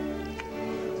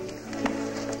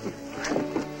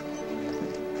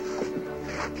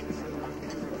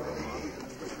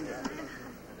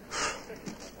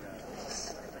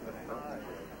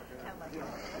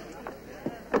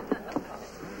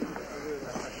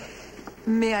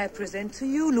 May I present to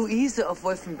you Louise of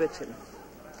Wolfenbüttel?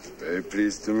 Very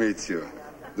pleased to meet you.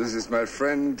 This is my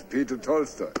friend Peter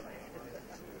Tolstoy.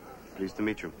 Pleased to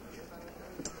meet you.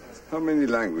 How many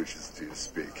languages do you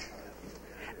speak?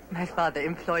 My father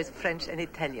employs French and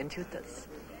Italian tutors.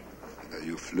 Are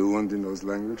you fluent in those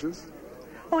languages?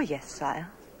 Oh, yes, sire.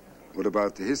 What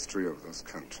about the history of those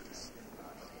countries?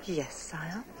 Yes,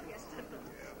 sire.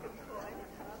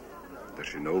 Does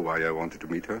she know why I wanted to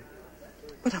meet her?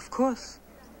 But of course.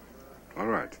 All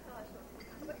right.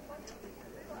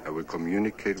 I will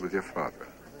communicate with your father.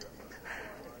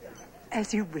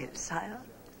 As you will, sire.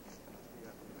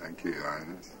 Thank you, Your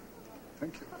Highness.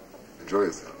 Thank you. Enjoy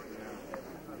yourself.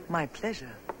 My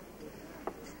pleasure.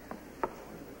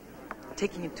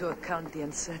 Taking into account the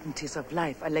uncertainties of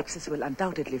life, Alexis will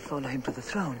undoubtedly follow him to the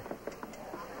throne.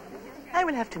 I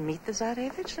will have to meet the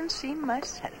Tsarevich and see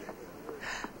myself.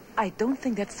 I don't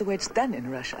think that's the way it's done in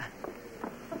Russia.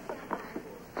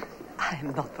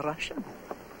 I'm not Russian.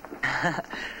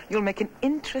 You'll make an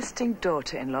interesting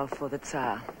daughter-in-law for the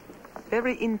Tsar.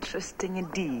 Very interesting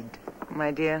indeed, my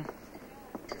dear.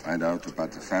 Find out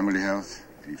about the family health,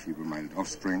 any feeble-minded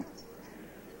offspring,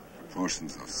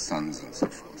 proportions of sons and so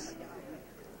forth.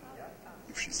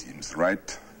 If she seems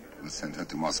right, we'll send her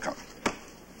to Moscow.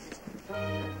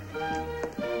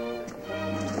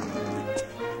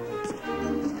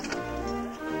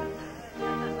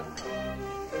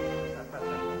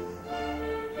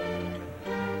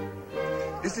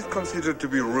 Is it considered to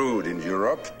be rude in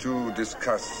Europe to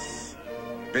discuss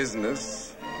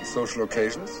business on social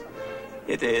occasions?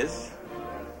 It is,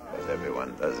 as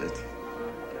everyone does it.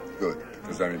 Good,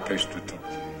 because I'm impatient to talk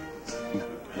to you.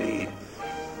 Please.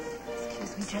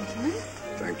 Excuse me, gentlemen.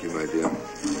 Thank you, my dear.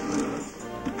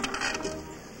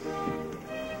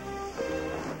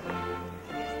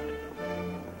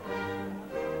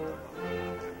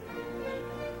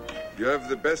 You have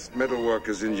the best metal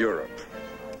workers in Europe.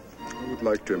 I would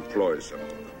like to employ some of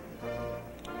them.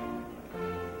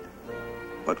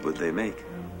 What would they make?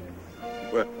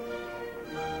 Well,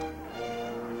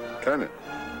 cannon.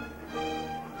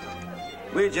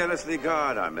 We jealously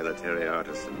guard our military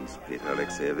artisans, Peter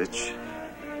Alexeyevich.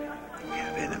 We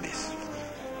have enemies.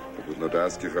 I would not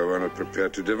ask if I were not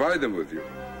prepared to divide them with you.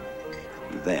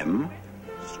 Them?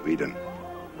 Sweden.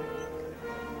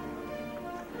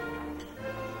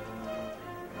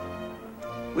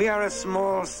 We are a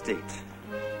small state.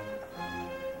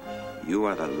 You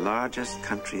are the largest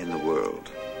country in the world.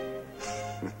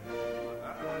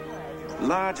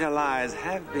 Large allies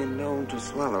have been known to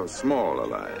swallow small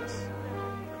allies.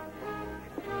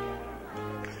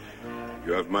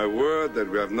 You have my word that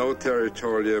we have no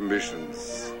territorial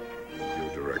ambitions in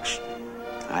your direction.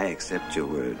 I accept your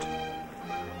word.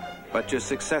 But your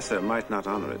successor might not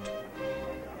honor it.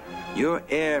 Your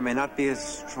heir may not be as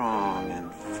strong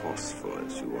and forceful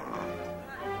as you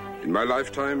are. In my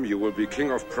lifetime, you will be king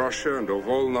of Prussia and of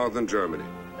all northern Germany.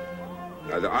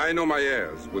 Neither I nor my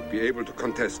heirs would be able to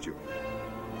contest you.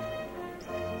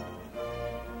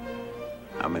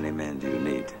 How many men do you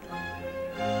need?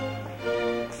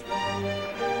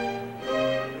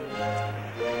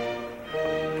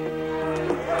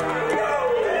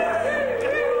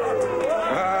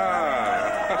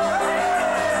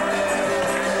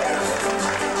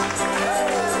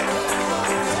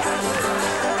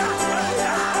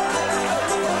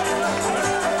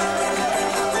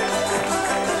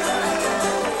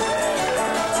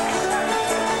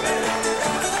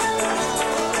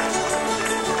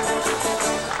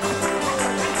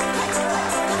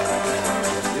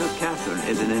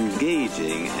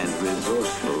 And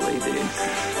resourceful lady.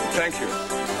 Thank you.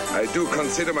 I do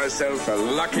consider myself a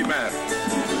lucky man.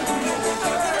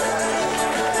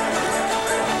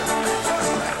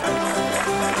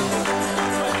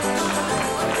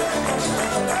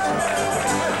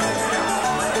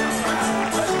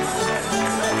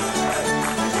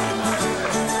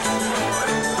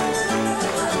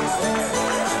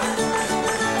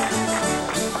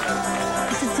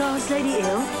 Is the Tsar's lady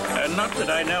ill? Not that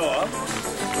I know of.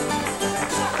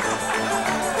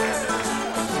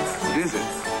 What is it?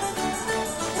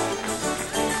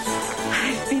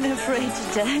 I've been afraid to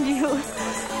tell you.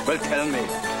 Well, tell me.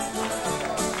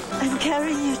 I'm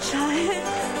carrying your child.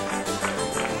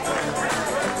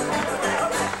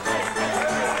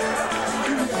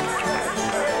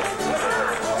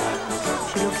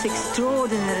 She looks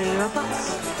extraordinarily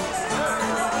robust.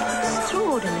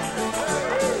 Extraordinary.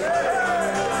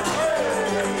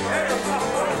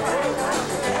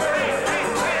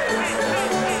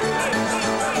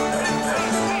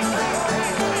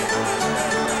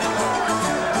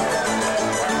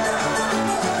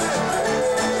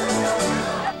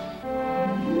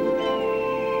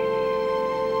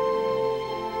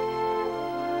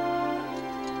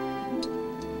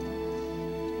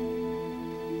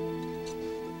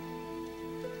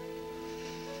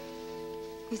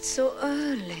 It's so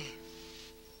early.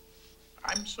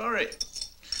 I'm sorry,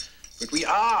 but we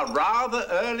are rather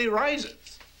early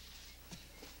risers.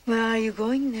 Where are you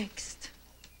going next?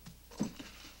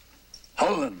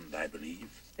 Holland, I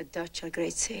believe. The Dutch are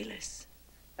great sailors,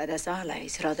 but as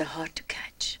allies, rather hard to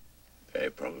catch. Very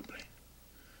probably.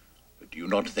 But do you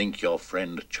not think your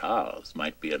friend Charles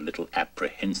might be a little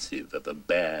apprehensive of a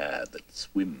bear that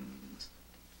swims?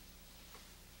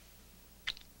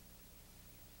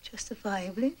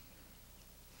 Justifiably?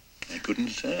 I couldn't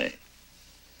say.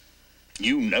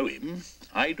 You know him.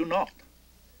 I do not.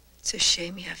 It's a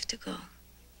shame you have to go.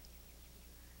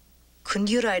 Couldn't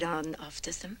you ride on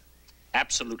after them?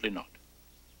 Absolutely not.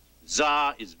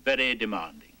 Tsar is very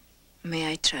demanding. May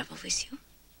I travel with you?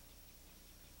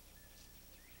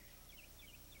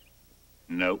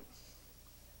 No.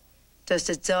 Does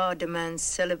the Tsar demand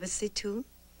celibacy too?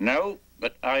 No,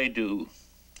 but I do.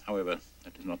 However,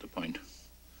 that is not the point.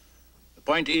 The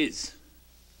point is,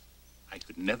 I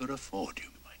could never afford you,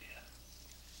 my dear.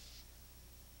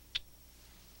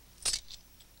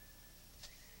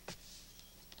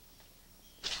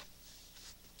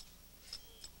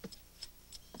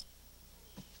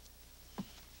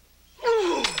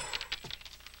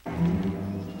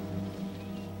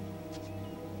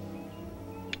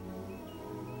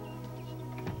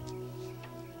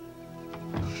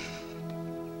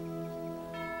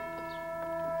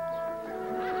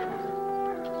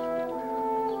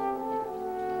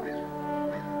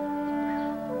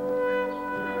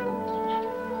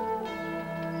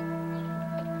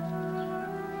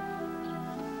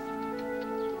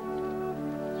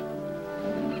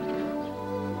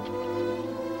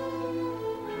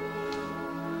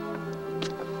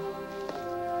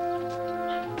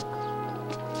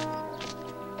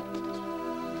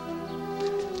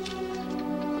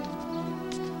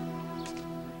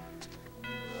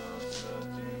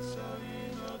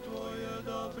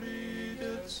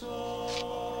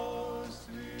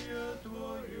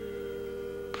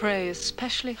 pray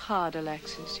especially hard,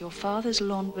 Alexis. Your father's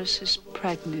laundress is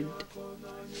pregnant.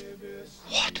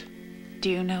 What?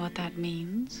 Do you know what that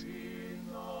means?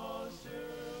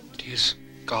 It is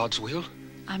God's will?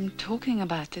 I'm talking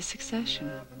about the succession.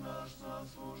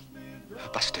 A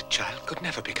bastard child could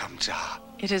never become Tsar.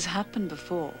 It has happened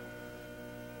before.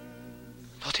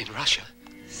 Not in Russia.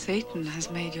 Satan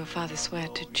has made your father swear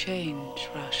to change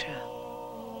Russia.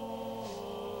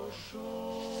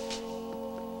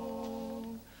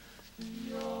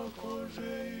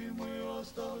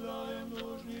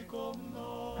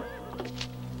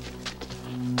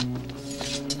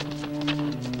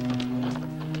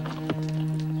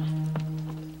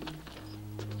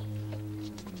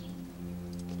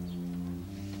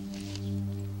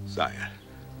 Sire,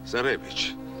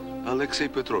 Tsarevich, Alexei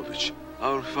Petrovich,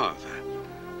 our father,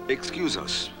 excuse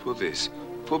us for this,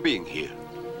 for being here.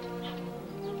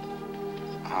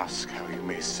 Ask how you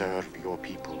may serve your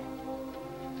people.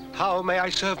 How may I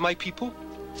serve my people?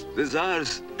 The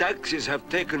Tsar's taxes have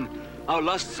taken our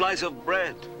last slice of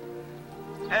bread.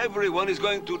 Everyone is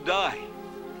going to die.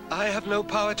 I have no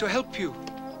power to help you.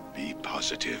 Be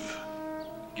positive.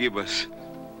 Give us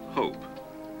hope,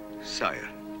 sire.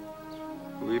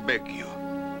 We beg you.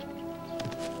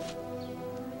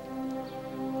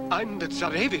 I'm the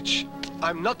Tsarevich.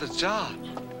 I'm not the Tsar.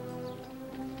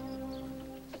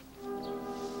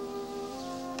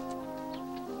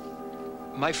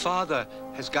 My father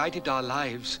has guided our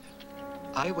lives.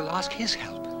 I will ask his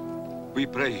help. We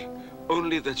pray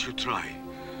only that you try.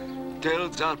 Tell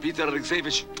Tsar Peter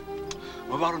Alexeyevich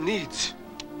of our needs.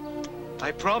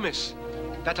 I promise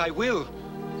that I will.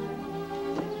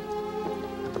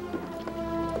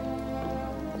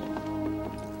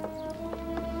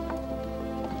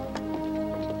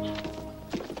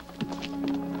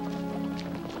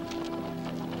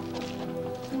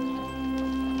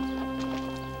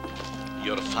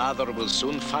 Your father will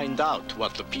soon find out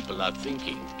what the people are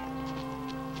thinking.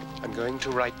 I'm going to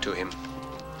write to him.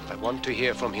 I want to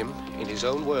hear from him, in his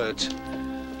own words,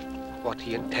 what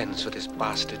he intends for this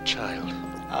bastard child.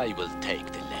 I will take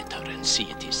the letter and see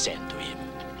it is sent to him.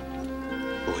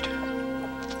 Good.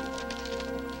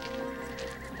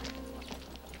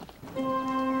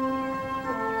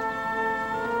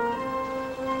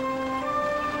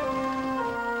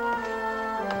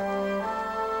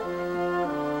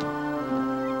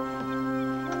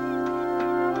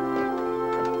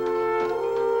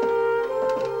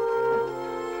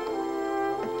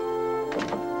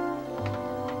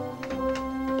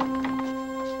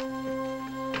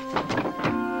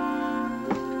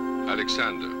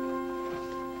 Alexander,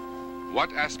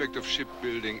 what aspect of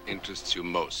shipbuilding interests you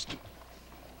most?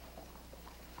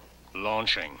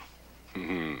 Launching.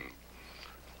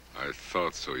 I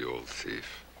thought so, you old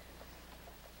thief.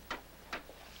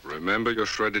 Remember your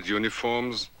shredded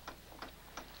uniforms?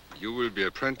 You will be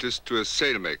apprenticed to a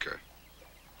sailmaker.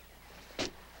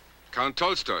 Count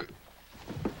Tolstoy.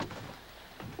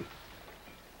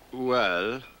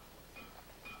 Well,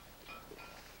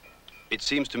 it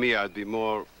seems to me I'd be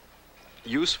more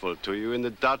useful to you in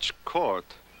the Dutch court.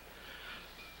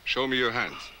 Show me your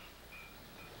hands.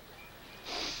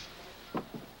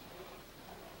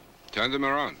 Turn them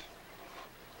around.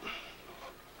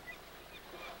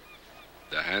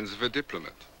 The hands of a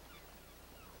diplomat.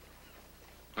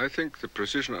 I think the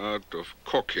precision art of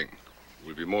caulking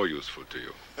will be more useful to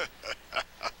you.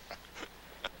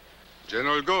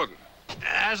 General Gordon.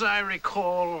 As I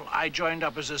recall, I joined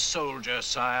up as a soldier,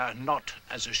 sire, not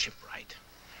as a shipwright.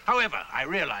 However, I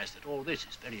realize that all this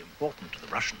is very important to the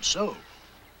Russian soul.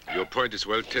 Your point is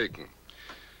well taken.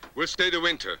 We'll stay the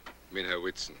winter, mein Herr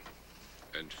Whitson,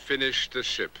 and finish the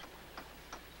ship.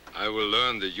 I will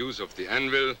learn the use of the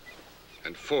anvil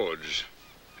and forge,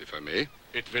 if I may.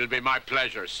 It will be my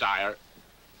pleasure, sire.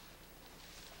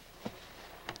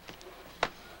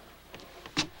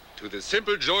 To the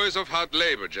simple joys of hard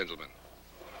labor, gentlemen.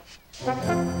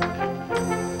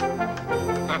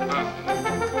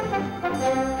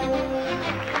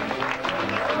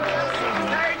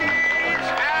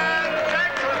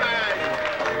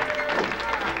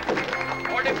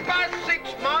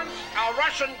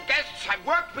 Russian guests have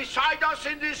worked beside us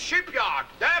in this shipyard.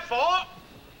 Therefore,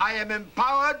 I am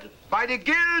empowered by the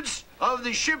guilds of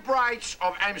the shipwrights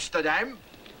of Amsterdam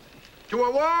to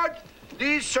award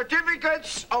these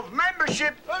certificates of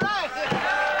membership to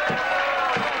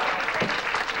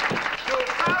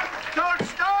Count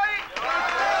Tolstoy,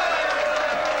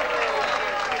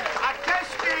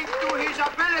 attesting to his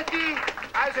ability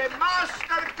as a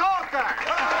master caulker.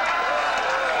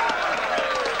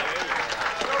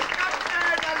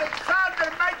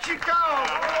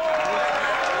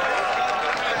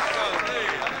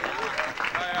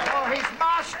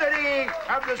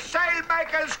 the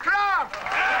Sailmakers Club!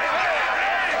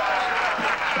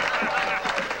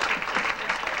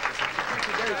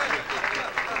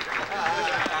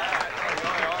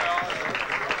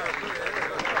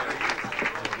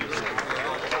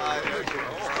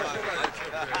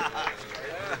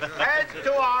 And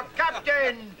to our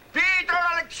captain, Peter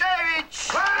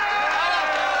Alexeyevich!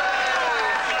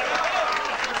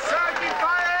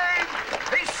 Certifying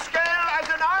his skill as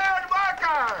an iron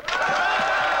worker!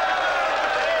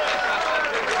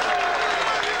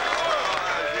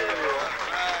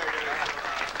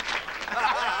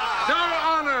 No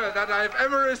honor that I've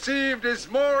ever received is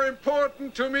more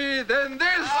important to me than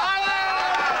this.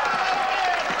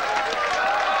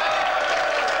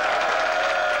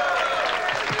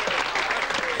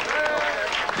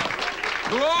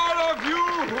 To all of you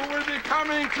who will be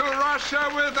coming to Russia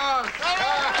with us.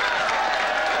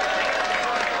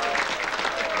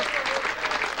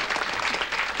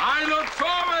 I look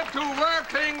forward to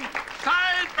working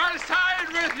side by side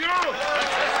with you.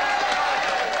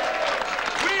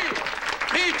 We,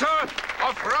 Peter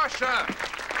of Russia,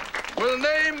 will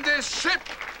name this ship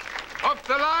of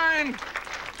the line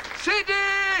City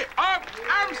of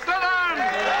Amsterdam.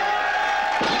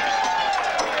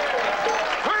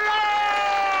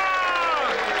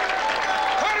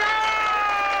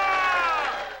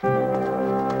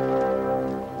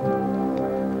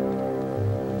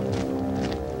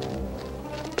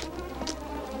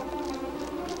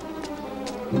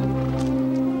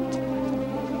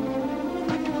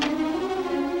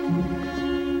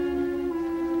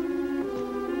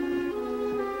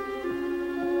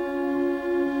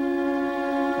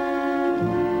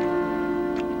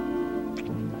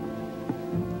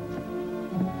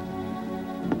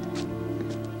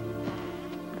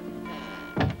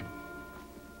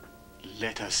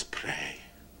 Let us pray.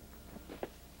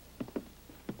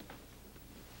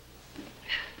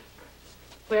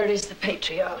 Where is the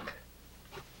Patriarch?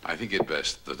 I think it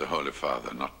best that the Holy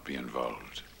Father not be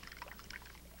involved.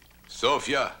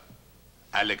 Sofia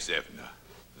Alexeyevna,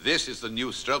 this is the new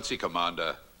Streltsy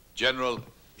commander, General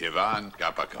Ivan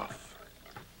Gapakov.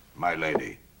 My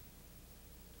lady.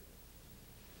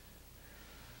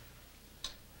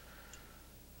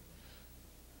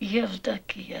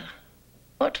 Yevdokia,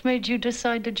 what made you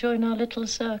decide to join our little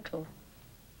circle?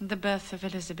 The birth of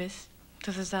Elizabeth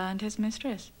to the Tsar and his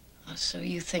mistress. Oh, so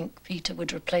you think Peter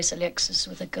would replace Alexis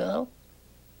with a girl?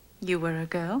 You were a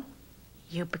girl.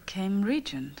 You became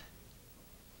regent.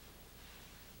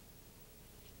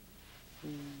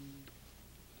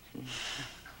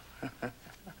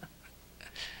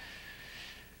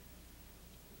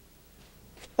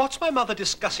 What's my mother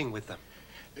discussing with them?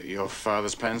 Your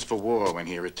father's plans for war when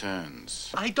he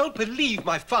returns. I don't believe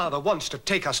my father wants to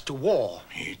take us to war.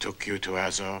 He took you to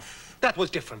Azov. That was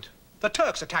different. The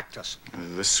Turks attacked us.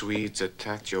 The Swedes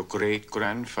attacked your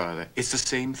great-grandfather. It's the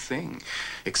same thing,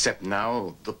 except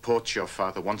now the ports your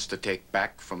father wants to take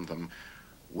back from them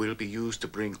will be used to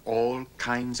bring all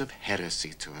kinds of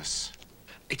heresy to us.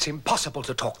 It's impossible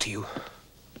to talk to you.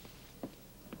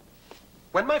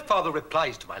 When my father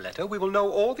replies to my letter, we will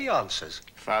know all the answers.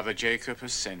 Father Jacob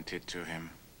has sent it to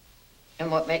him.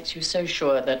 And what makes you so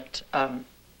sure that,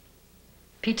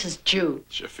 Peter's Jew?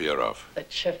 Shafirov. That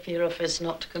Shafirov is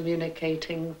not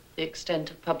communicating the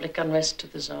extent of public unrest to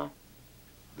the Tsar?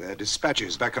 Their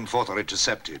dispatches back and forth are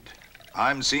intercepted.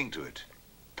 I'm seeing to it,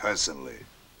 personally.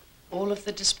 All of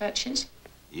the dispatches?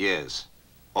 Yes,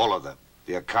 all of them.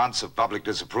 The accounts of public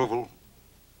disapproval,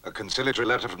 a conciliatory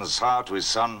letter from the Tsar to his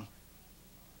son,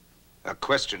 a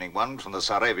questioning one from the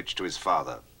Tsarevich to his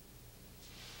father.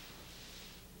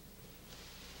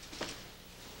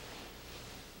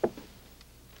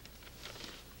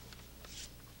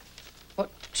 What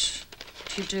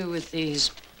do you do with these?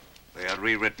 They are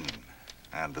rewritten,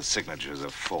 and the signatures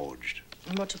are forged.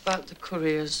 And what about the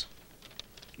couriers?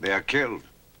 They are killed.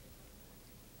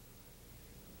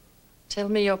 Tell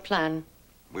me your plan.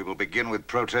 We will begin with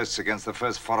protests against the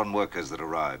first foreign workers that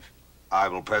arrive. I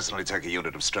will personally take a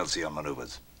unit of Streltsy on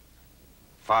maneuvers.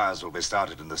 Fires will be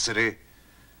started in the city.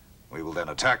 We will then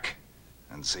attack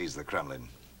and seize the Kremlin.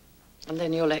 And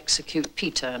then you'll execute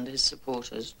Peter and his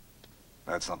supporters.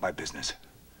 That's not my business.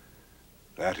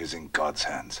 That is in God's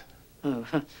hands. Oh,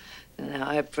 now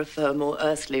I prefer more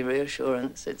earthly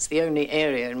reassurance. It's the only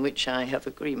area in which I have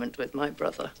agreement with my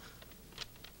brother.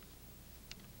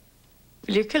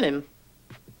 Will you kill him?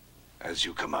 As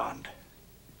you command.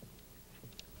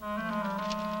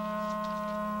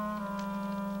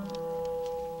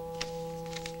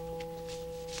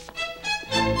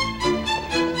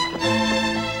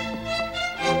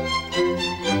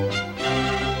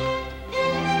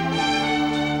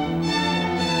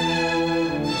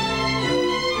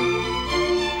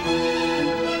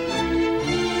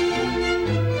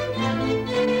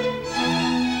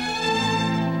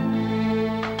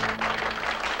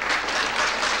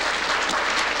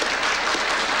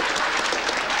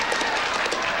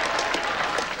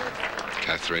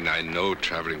 I know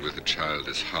traveling with a child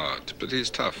is hard, but he's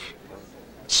tough.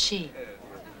 She.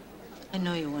 I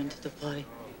know you wanted a boy.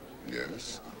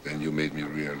 Yes. Then you made me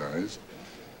realize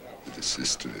that a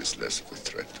sister is less of a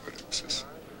threat to Alexis.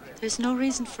 There's no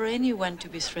reason for anyone to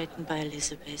be threatened by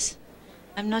Elizabeth.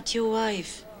 I'm not your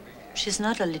wife. She's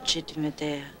not a legitimate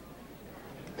heir.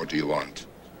 What do you want?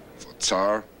 For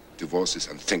Tsar, divorce is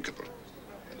unthinkable,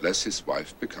 unless his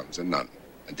wife becomes a nun.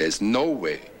 And there's no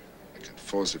way I can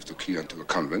force Evdokia into a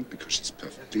convent because she's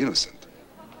perfectly innocent.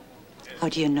 How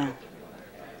do you know?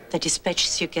 The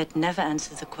dispatches you get never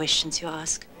answer the questions you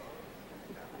ask.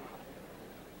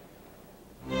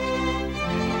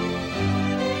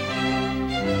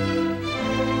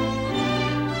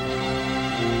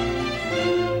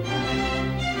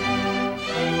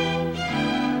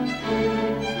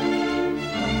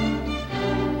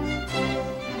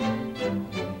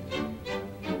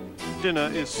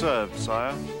 Dinner is served,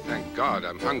 sire. Thank God,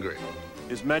 I'm hungry.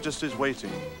 His Majesty's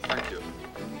waiting. Thank you.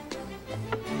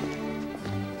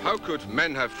 How could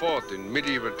men have fought in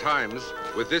medieval times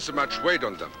with this much weight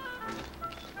on them?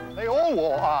 They all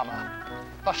wore armor,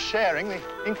 thus sharing the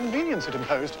inconvenience it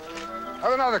imposed. I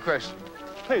have another question.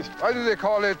 Please. Why do they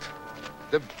call it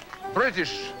the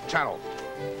British Channel?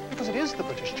 Because it is the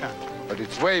British Channel. But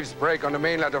its waves break on the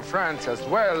mainland of France as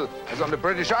well as on the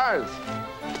British Isles.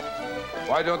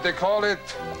 Why don't they call it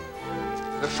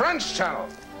the French Channel?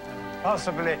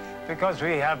 Possibly because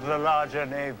we have the larger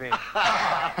navy.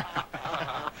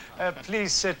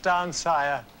 Please sit down,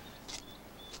 sire.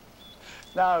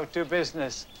 Now to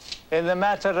business. In the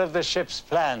matter of the ship's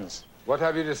plans. What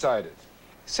have you decided?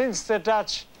 Since the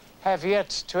Dutch have yet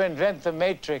to invent the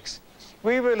matrix,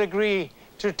 we will agree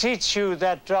to teach you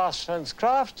that draftsman's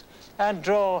craft and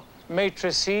draw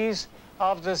matrices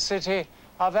of the city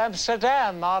of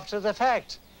Amsterdam after the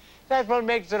fact. That will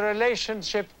make the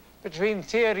relationship between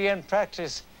theory and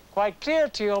practice quite clear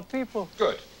to your people.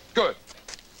 Good, good.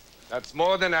 That's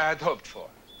more than I had hoped for.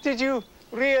 Did you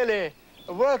really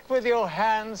work with your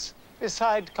hands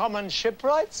beside common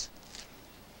shipwrights?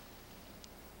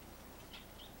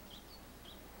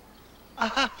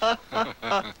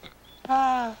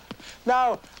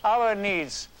 Now, our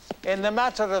needs. In the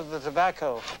matter of the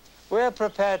tobacco, we're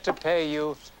prepared to pay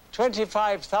you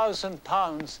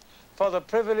 £25,000 for the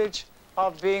privilege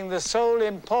of being the sole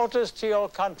importers to your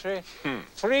country,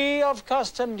 free of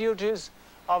custom duties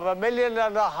of £1.5 million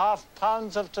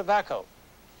of tobacco.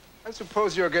 I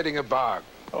suppose you're getting a bargain.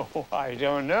 Oh, I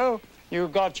don't know. You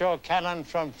got your cannon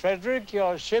from Frederick,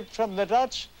 your ship from the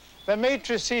Dutch. The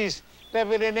matrices that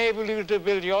will enable you to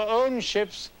build your own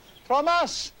ships from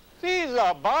us. These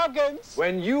are bargains.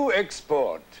 When you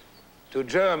export to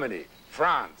Germany,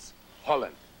 France,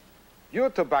 Holland, your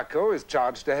tobacco is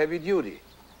charged a heavy duty.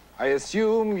 I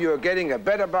assume you're getting a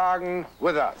better bargain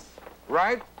with us,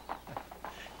 right?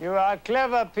 You are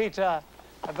clever, Peter,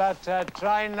 but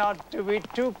try not to be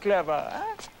too clever.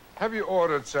 Eh? Have you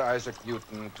ordered Sir Isaac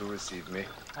Newton to receive me?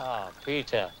 Ah,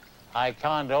 Peter, I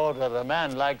can't order a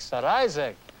man like Sir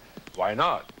Isaac. Why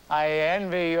not? I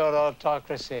envy your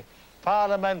autocracy.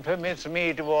 Parliament permits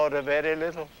me to order very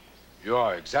little.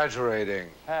 You're exaggerating.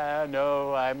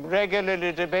 No, I'm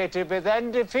regularly debated with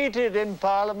and defeated in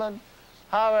Parliament.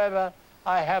 However,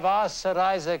 I have asked Sir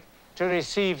Isaac to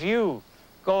receive you.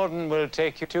 Gordon will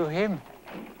take you to him.